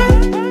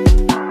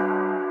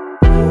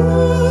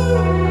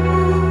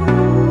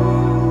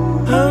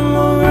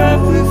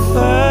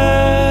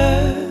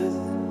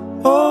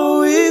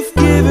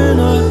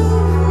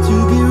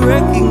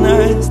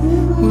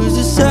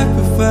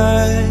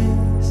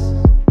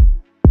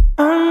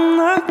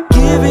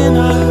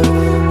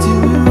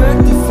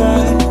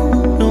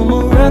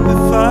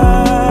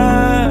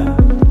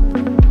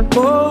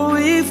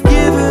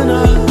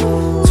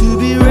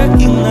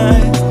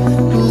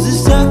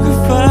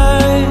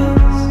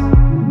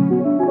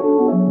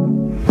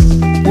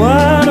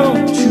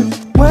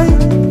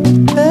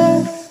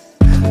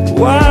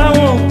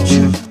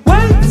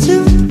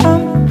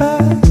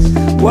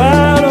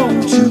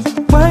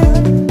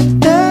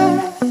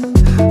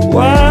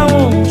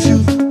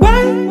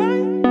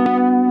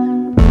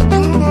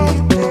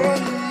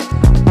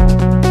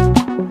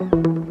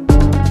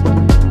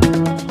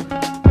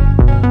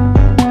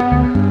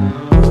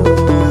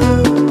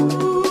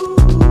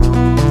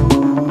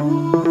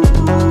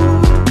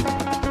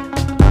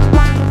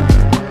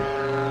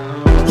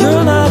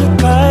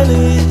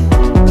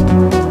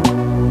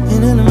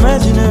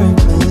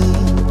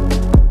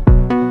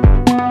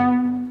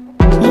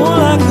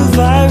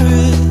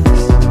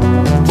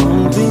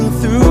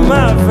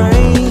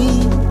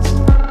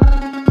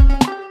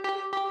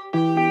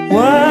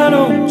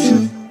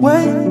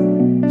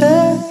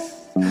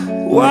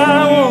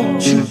Why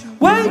won't you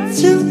wait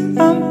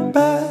till I'm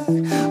back?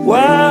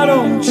 Why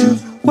don't you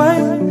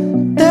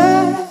wait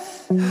there?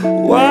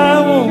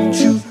 Why won't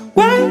you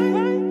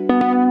wait?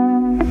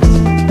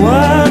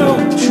 Why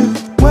don't you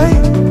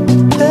wait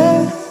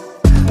there?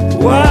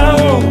 Why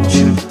won't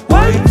you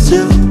wait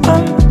till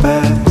I'm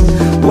back?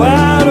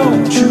 Why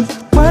don't you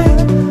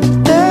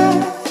wait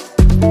there?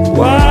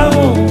 Why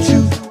won't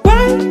you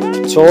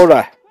wait?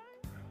 Tora,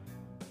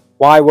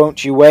 Why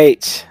Won't You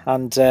Wait?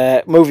 And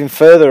moving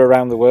further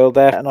around the world,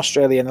 they're an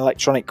Australian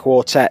electronic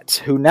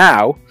quartet who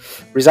now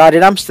reside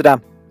in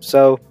Amsterdam.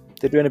 So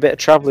they're doing a bit of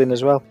travelling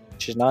as well,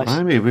 which is nice.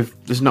 I mean,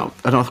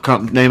 I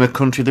can't name a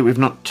country that we've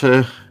not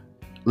got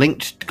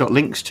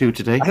links to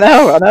today.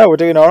 I know, we're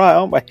doing all right,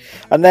 aren't we?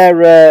 And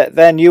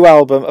their new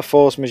album, A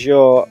Force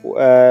Majeure,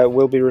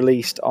 will be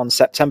released on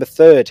September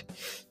 3rd.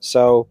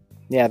 So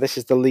yeah, this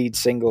is the lead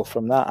single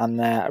from that, and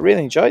I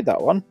really enjoyed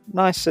that one.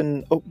 Nice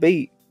and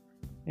upbeat.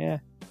 Yeah,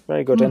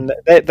 very good. And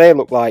they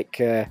look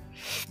like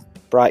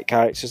bright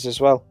characters as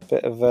well.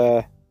 Bit of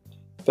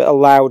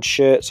loud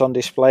shirts on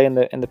display in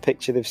the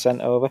picture they've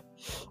sent over.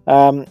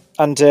 And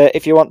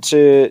if you want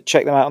to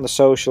check them out on the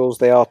socials,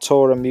 they are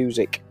Tora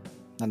Music,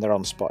 and they're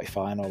on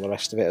Spotify and all the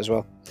rest of it as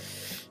well.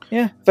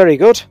 Yeah, very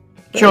good.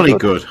 Jolly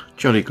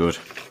good.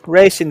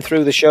 Racing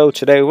through the show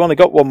today. We've only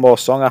got one more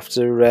song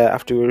after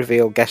we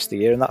reveal Guest of the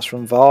Year, and that's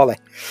from Varley.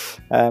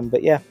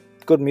 But yeah,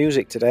 good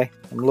music today.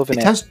 I'm loving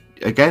it.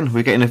 Again,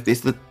 we're getting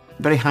it's the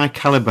very high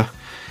caliber.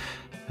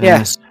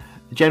 Yes.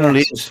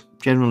 Generally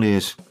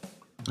is.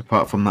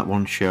 Apart from that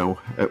one show,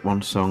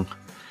 one song.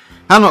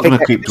 I'm not going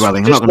to keep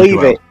dwelling. I'm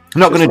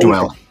not going to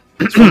dwell.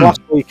 It's from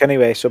last week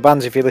anyway, so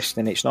bands, if you're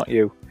listening, it's not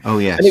you. Oh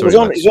yeah, and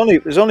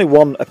there's only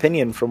one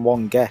opinion from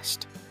one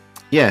guest.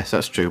 Yes,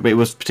 that's true, but it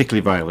was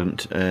particularly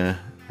violent,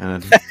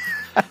 and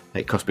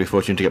it cost me a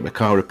fortune to get my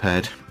car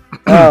repaired.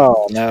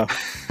 Oh no,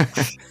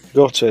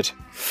 gutted.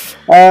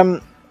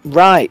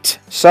 Right,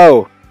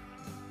 so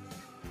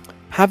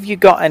have you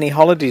got any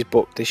holidays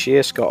booked this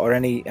year, Scott, or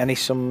any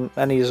sort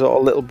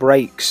of little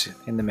breaks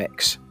in the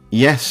mix?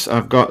 Yes,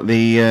 I've got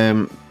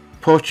the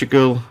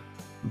Portugal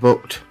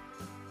booked.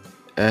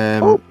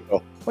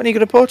 Portugal? When are you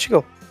going to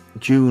Portugal?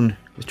 June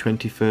the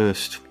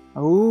 21st.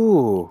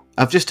 Ooh.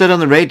 I've just heard on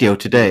the radio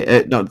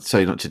today, not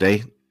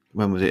today,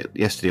 when was it,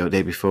 yesterday or the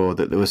day before,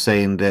 that they were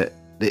saying that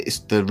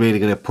they're really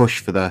going to push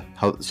for the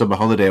summer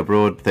holiday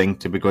abroad thing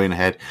to be going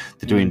ahead.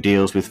 They're doing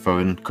deals with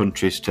foreign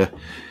countries to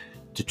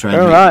try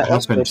and make it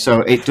happen.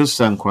 So it does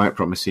sound quite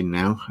promising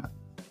now.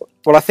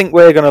 Well, I think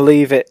we're going to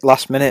leave it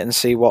last minute and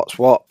see what's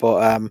what,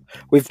 but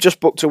we've just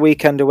booked a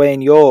weekend away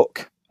in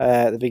York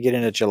at the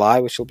beginning of July,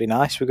 which will be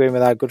nice. We're going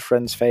with our good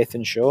friends Faith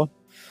and Sean.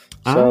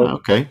 So,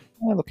 okay.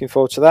 Yeah, looking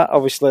forward to that.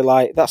 Obviously,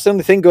 that's the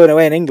only thing going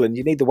away in England.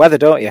 You need the weather,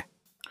 don't you?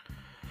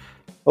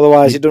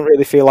 Otherwise, it doesn't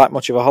really feel like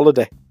much of a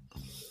holiday.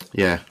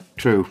 Yeah,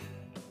 true.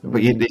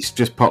 But it's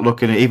just pot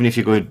luck, and even if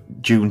you go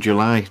June,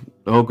 July,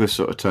 August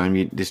sort of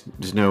time,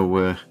 there's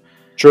no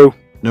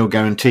no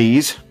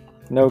guarantees.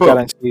 No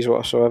guarantees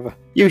whatsoever.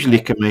 Usually,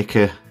 you can make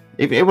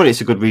it's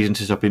a good reason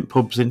to stop in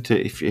pubs, isn't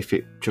it? If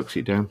it chucks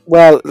it down.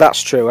 Well,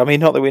 that's true. I mean,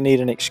 not that we need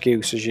an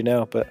excuse, as you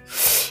know, but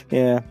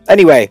yeah.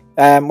 Anyway,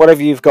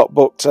 whatever you've got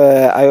booked,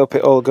 I hope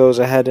it all goes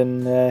ahead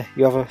and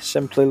you have a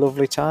simply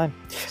lovely time.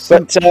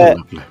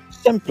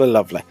 Simply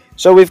lovely.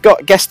 So we've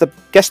got guess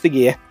the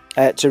year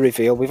to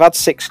reveal. We've had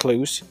 6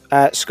 clues.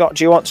 Scott,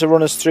 do you want to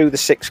run us through the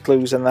 6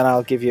 clues, and then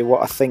I'll give you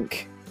what I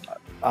think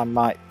I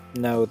might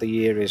know the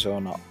year is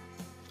or not?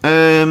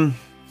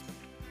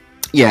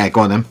 Yeah,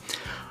 go on then.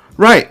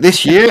 Right,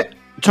 this year,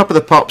 Top of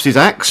the Pops is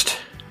axed.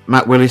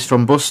 Matt Willis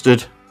from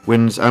Busted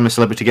wins I'm a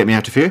Celebrity, Get Me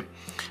Out of Here.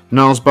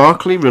 Gnarls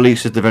Barkley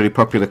releases the very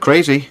popular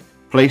Crazy.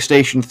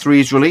 PlayStation 3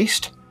 is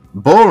released.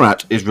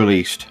 Borat is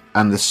released.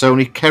 And the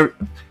Sony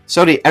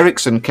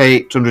Ericsson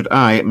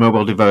K800i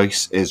mobile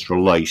device is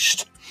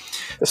released.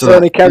 Lots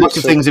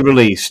of things are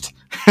released.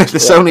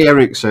 Sony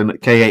Ericsson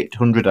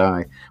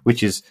K800i,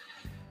 which is...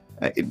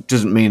 It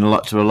doesn't mean a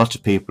lot to a lot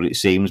of people, it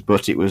seems,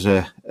 but it was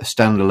a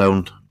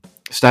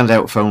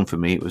standout phone for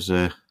me. It was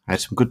I had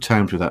some good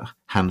times with that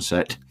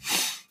handset.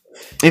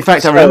 In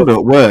fact, I remember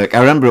at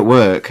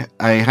work,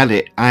 I had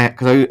it.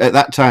 Because at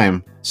that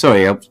time,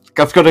 sorry, I've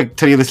got to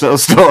tell you this little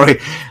story.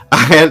 I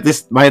had the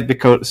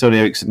Sony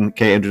Ericsson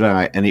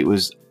K800i, and it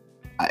was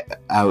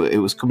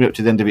coming up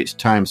to the end of its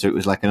time, so it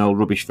was like an old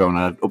rubbish phone.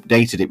 I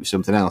updated it with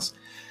something else.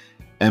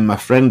 And my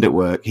friend at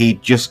work, he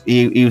used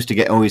to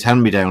get all his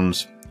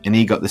hand-me-downs. And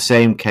he got the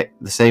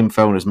same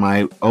phone as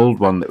my old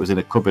one that was in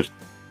a cupboard.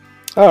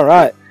 All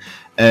right.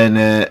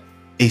 And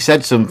he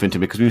said something to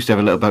me because we used to have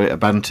a little bit of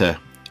banter.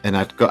 And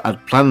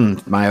I'd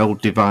planned my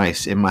old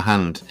device in my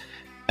hand,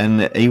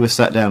 and he was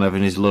sat down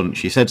having his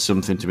lunch. He said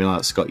something to me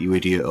like, "Scott, you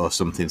idiot," or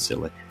something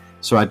silly.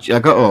 So I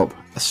got up,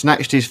 I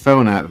snatched his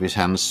phone out of his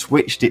hand,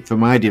 switched it for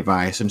my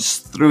device, and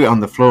threw it on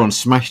the floor and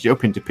smashed it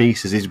up into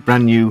pieces.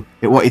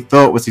 What he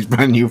thought was his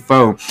brand new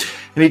phone.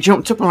 And he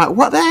jumped up and like,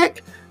 "What the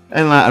heck?"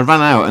 And I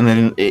ran out, and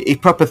then he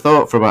proper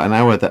thought for about an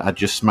hour that I'd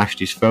just smashed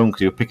his phone because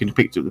he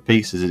picked up the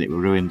pieces and it were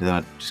ruined. And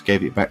I just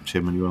gave it back to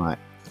him, and you were like,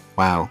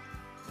 "Wow,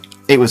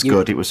 It was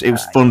good. It was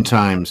fun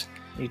times.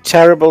 You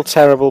terrible,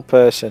 terrible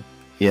person.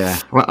 Yeah,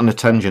 went on a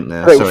tangent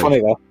there. Pretty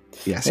funny though.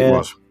 Yes, it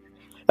was.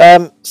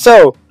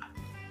 So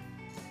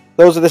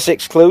those are the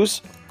 6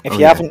 clues. If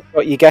you haven't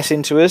got your guess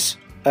into us,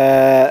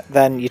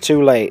 then you're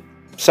too late.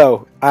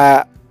 So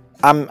I'm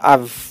not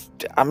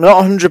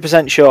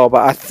 100% sure,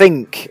 but I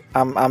think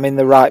I'm in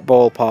the right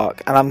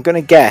ballpark, and I'm going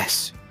to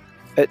guess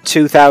at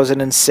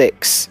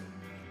 2006.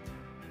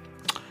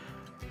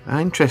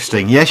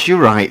 Interesting. Yes,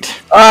 you're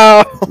right.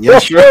 Oh,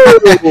 yes, you're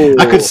right.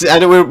 I could see.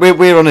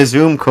 We're on a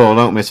Zoom call,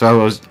 aren't we? So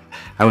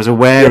I was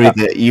aware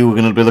that you were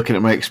going to be looking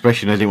at my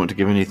expression. I didn't want to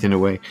give anything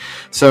away.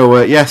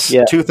 So yes,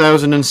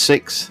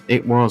 2006.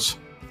 It was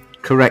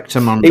correct,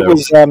 Armando.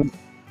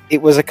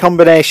 It was a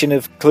combination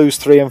of clues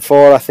 3 and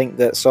 4. I think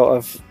that sort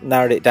of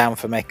narrowed it down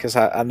for me because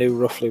I knew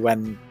roughly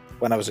when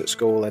I was at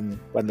school and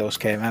when those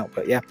came out.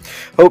 But yeah,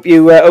 hope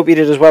you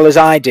did as well as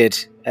I did.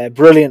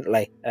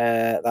 Brilliantly,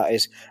 that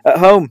is. At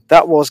home,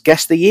 that was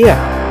Guess the Year.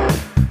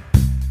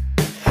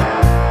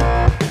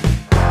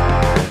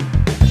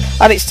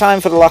 And it's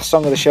time for the last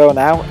song of the show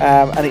now,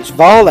 and it's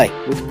Varley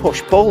with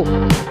Push Pull.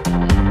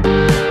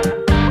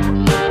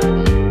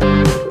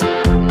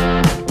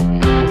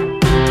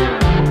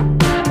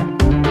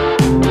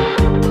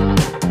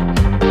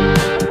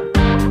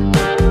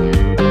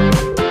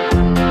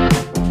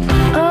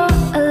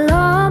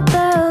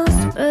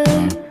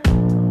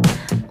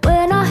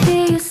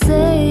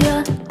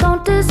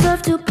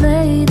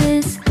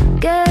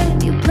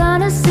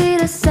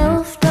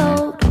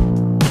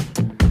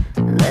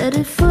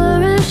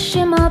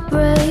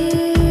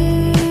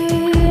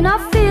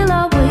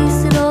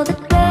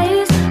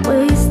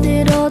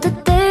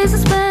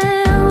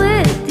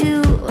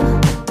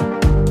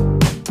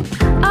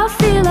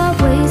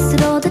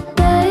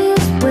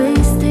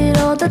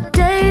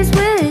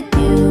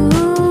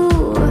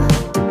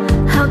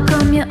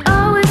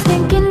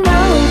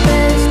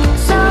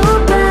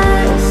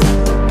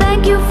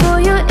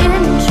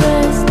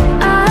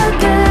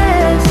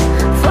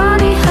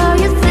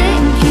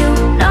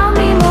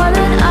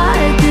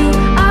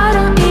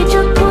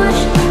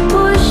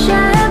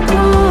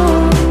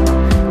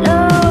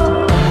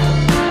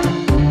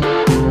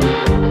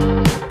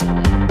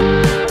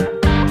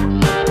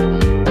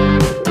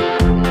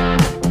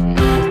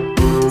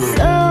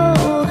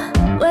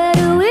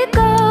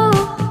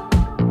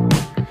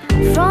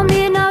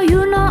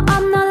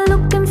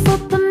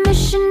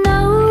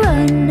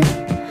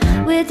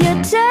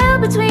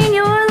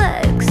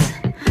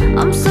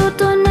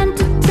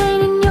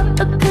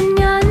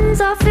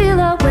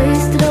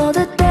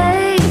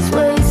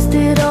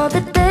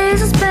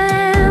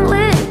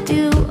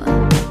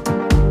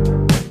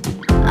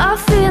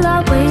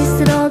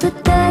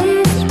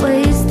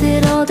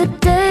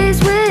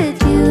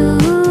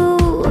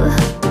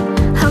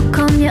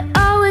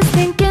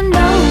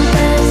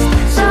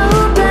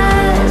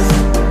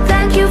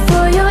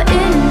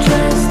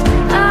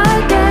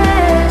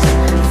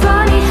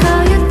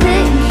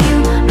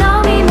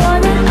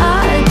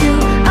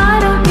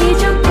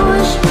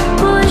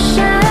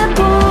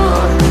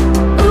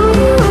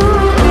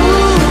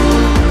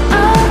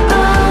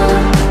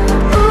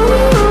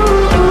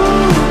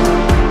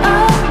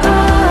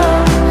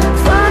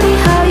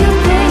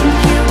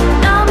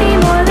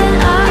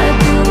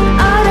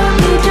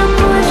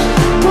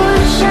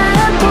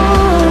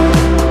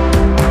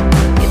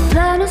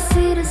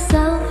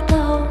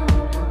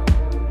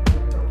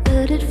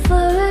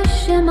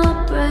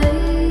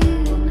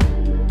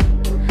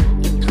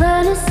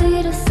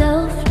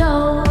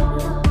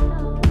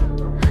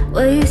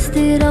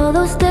 Wasted all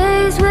those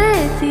days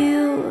with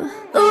you.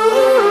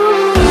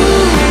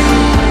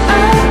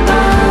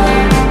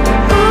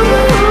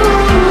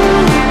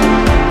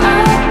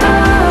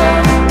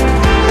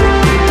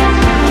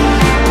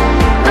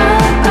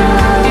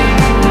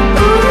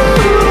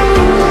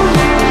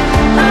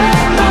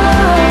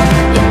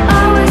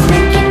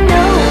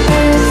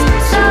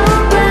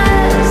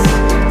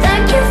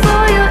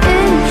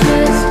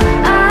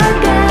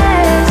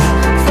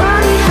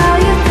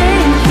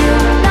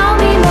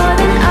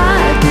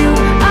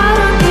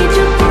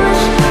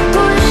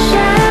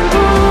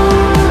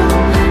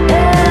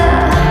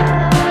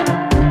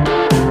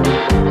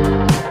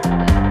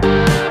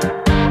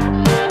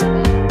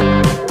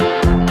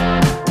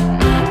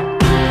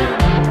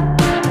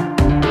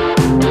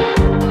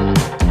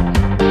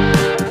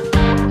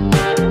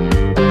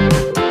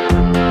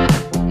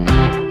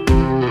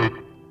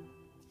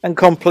 And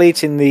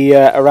completing the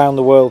around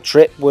the world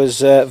trip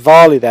was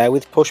Varley there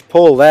with Push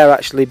Pull. They're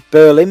actually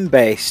Berlin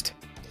based.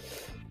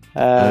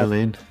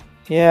 Berlin.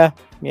 Yeah.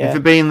 Have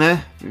you been there?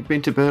 Have you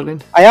been to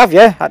Berlin? I have,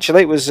 yeah.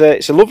 Actually,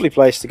 it's a lovely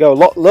place to go.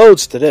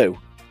 Loads to do.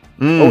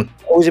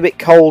 Always a bit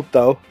cold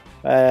though.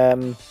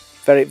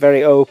 Very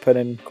very open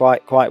and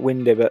quite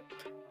windy, but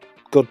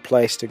good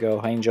place to go.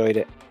 I enjoyed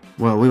it.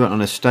 Well, we went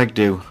on a stag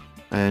do,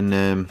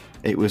 and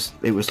it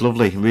was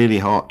lovely, really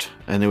hot,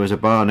 and there was a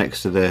bar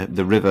next to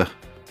the river.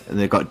 And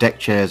they got deck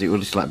chairs. It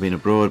was just like being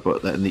abroad,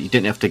 but then you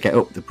didn't have to get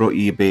up. They brought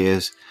you your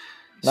beers,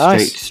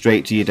 nice.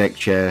 straight to your deck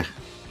chair.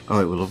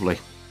 Oh, it was lovely.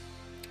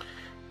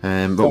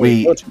 But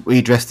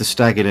we dressed the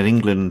stag in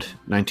England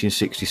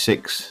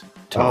 1966,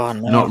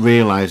 not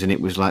realising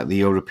it was like the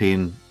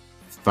European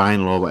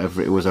final or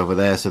whatever it was over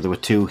there. So there were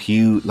two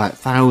huge, like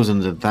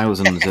thousands and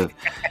thousands of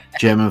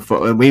German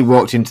football. We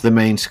walked into the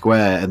main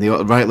square and the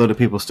right load of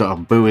people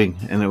started booing,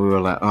 and we were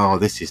like, "Oh,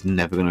 this is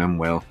never going to end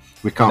well.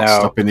 We can't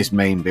stop in this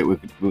main bit."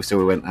 So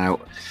we went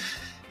out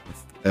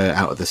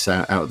of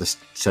the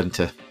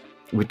centre.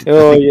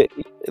 You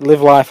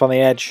live life on the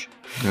edge.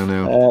 I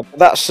know.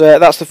 That's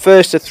the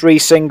first of 3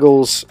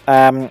 singles,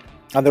 and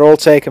they're all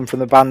taken from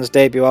the band's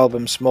debut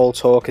album Small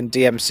Talk and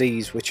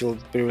DMCs, which will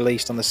be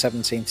released on the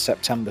 17th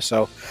September.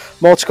 So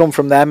more to come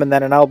from them, and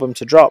then an album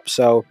to drop.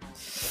 So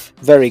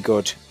very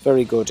good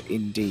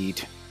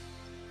indeed.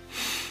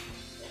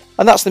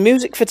 And that's the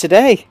music for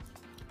today.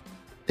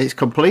 It's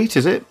complete,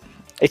 is it?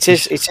 It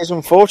is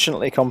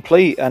unfortunately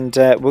complete, and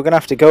we're going to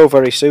have to go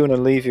very soon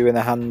and leave you in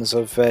the hands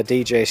of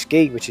DJ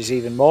Ski, which is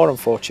even more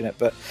unfortunate.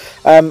 But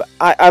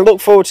I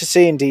look forward to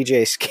seeing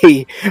DJ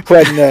Ski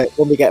when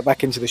we get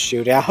back into the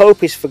studio. I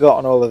hope he's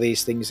forgotten all of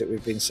these things that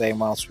we've been saying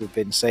whilst we've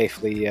been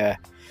safely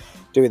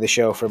doing the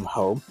show from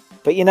home.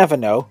 But you never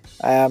know.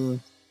 Are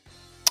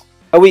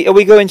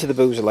we going to the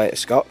Boozer later,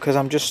 Scott?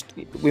 Because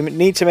we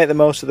need to make the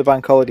most of the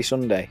Bank Holiday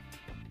Sunday.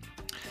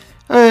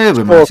 We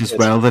might as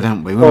well,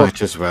 don't we? We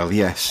might as well,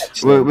 yes.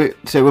 So we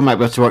might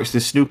be able to watch the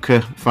snooker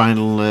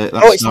final.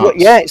 It's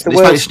the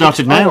World. It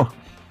started now.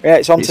 Yeah,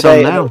 it's on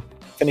today. On now.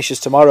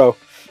 Finishes tomorrow.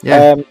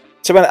 Yeah.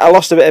 So when I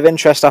lost a bit of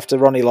interest after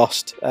Ronnie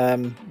lost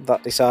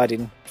that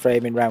deciding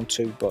frame in round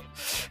 2, but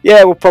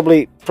yeah, we'll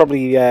probably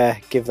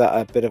give that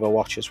a bit of a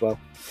watch as well.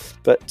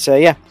 But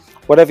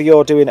whatever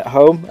you're doing at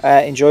home,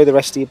 enjoy the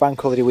rest of your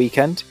Bank Holiday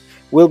weekend.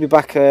 We'll be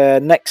back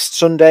next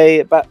Sunday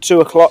about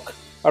 2:00.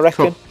 I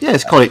reckon. Yeah,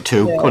 let's call it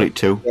 2. Yeah. Call it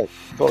 2. Yeah,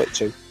 call it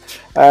 2.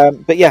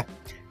 But yeah,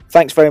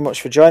 thanks very much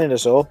for joining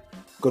us all.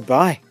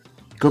 Goodbye.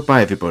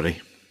 Goodbye,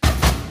 everybody.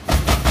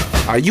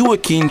 Are you a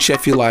keen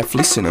Sheffield Life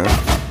listener?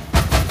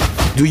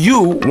 Do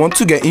you want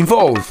to get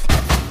involved?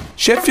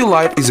 Sheffield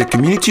Life is a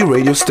community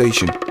radio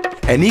station,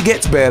 and it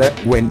gets better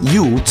when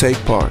you take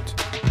part.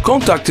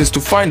 Contact us to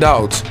find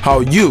out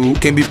how you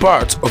can be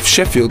part of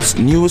Sheffield's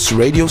newest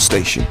radio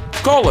station.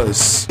 Call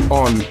us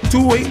on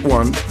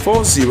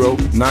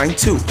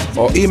 281-4092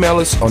 or email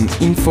us on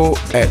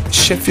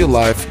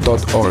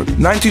info@sheffieldlife.org.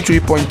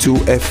 93.2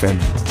 FM,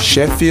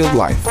 Sheffield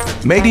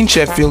Life. Made in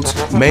Sheffield,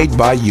 made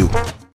by you.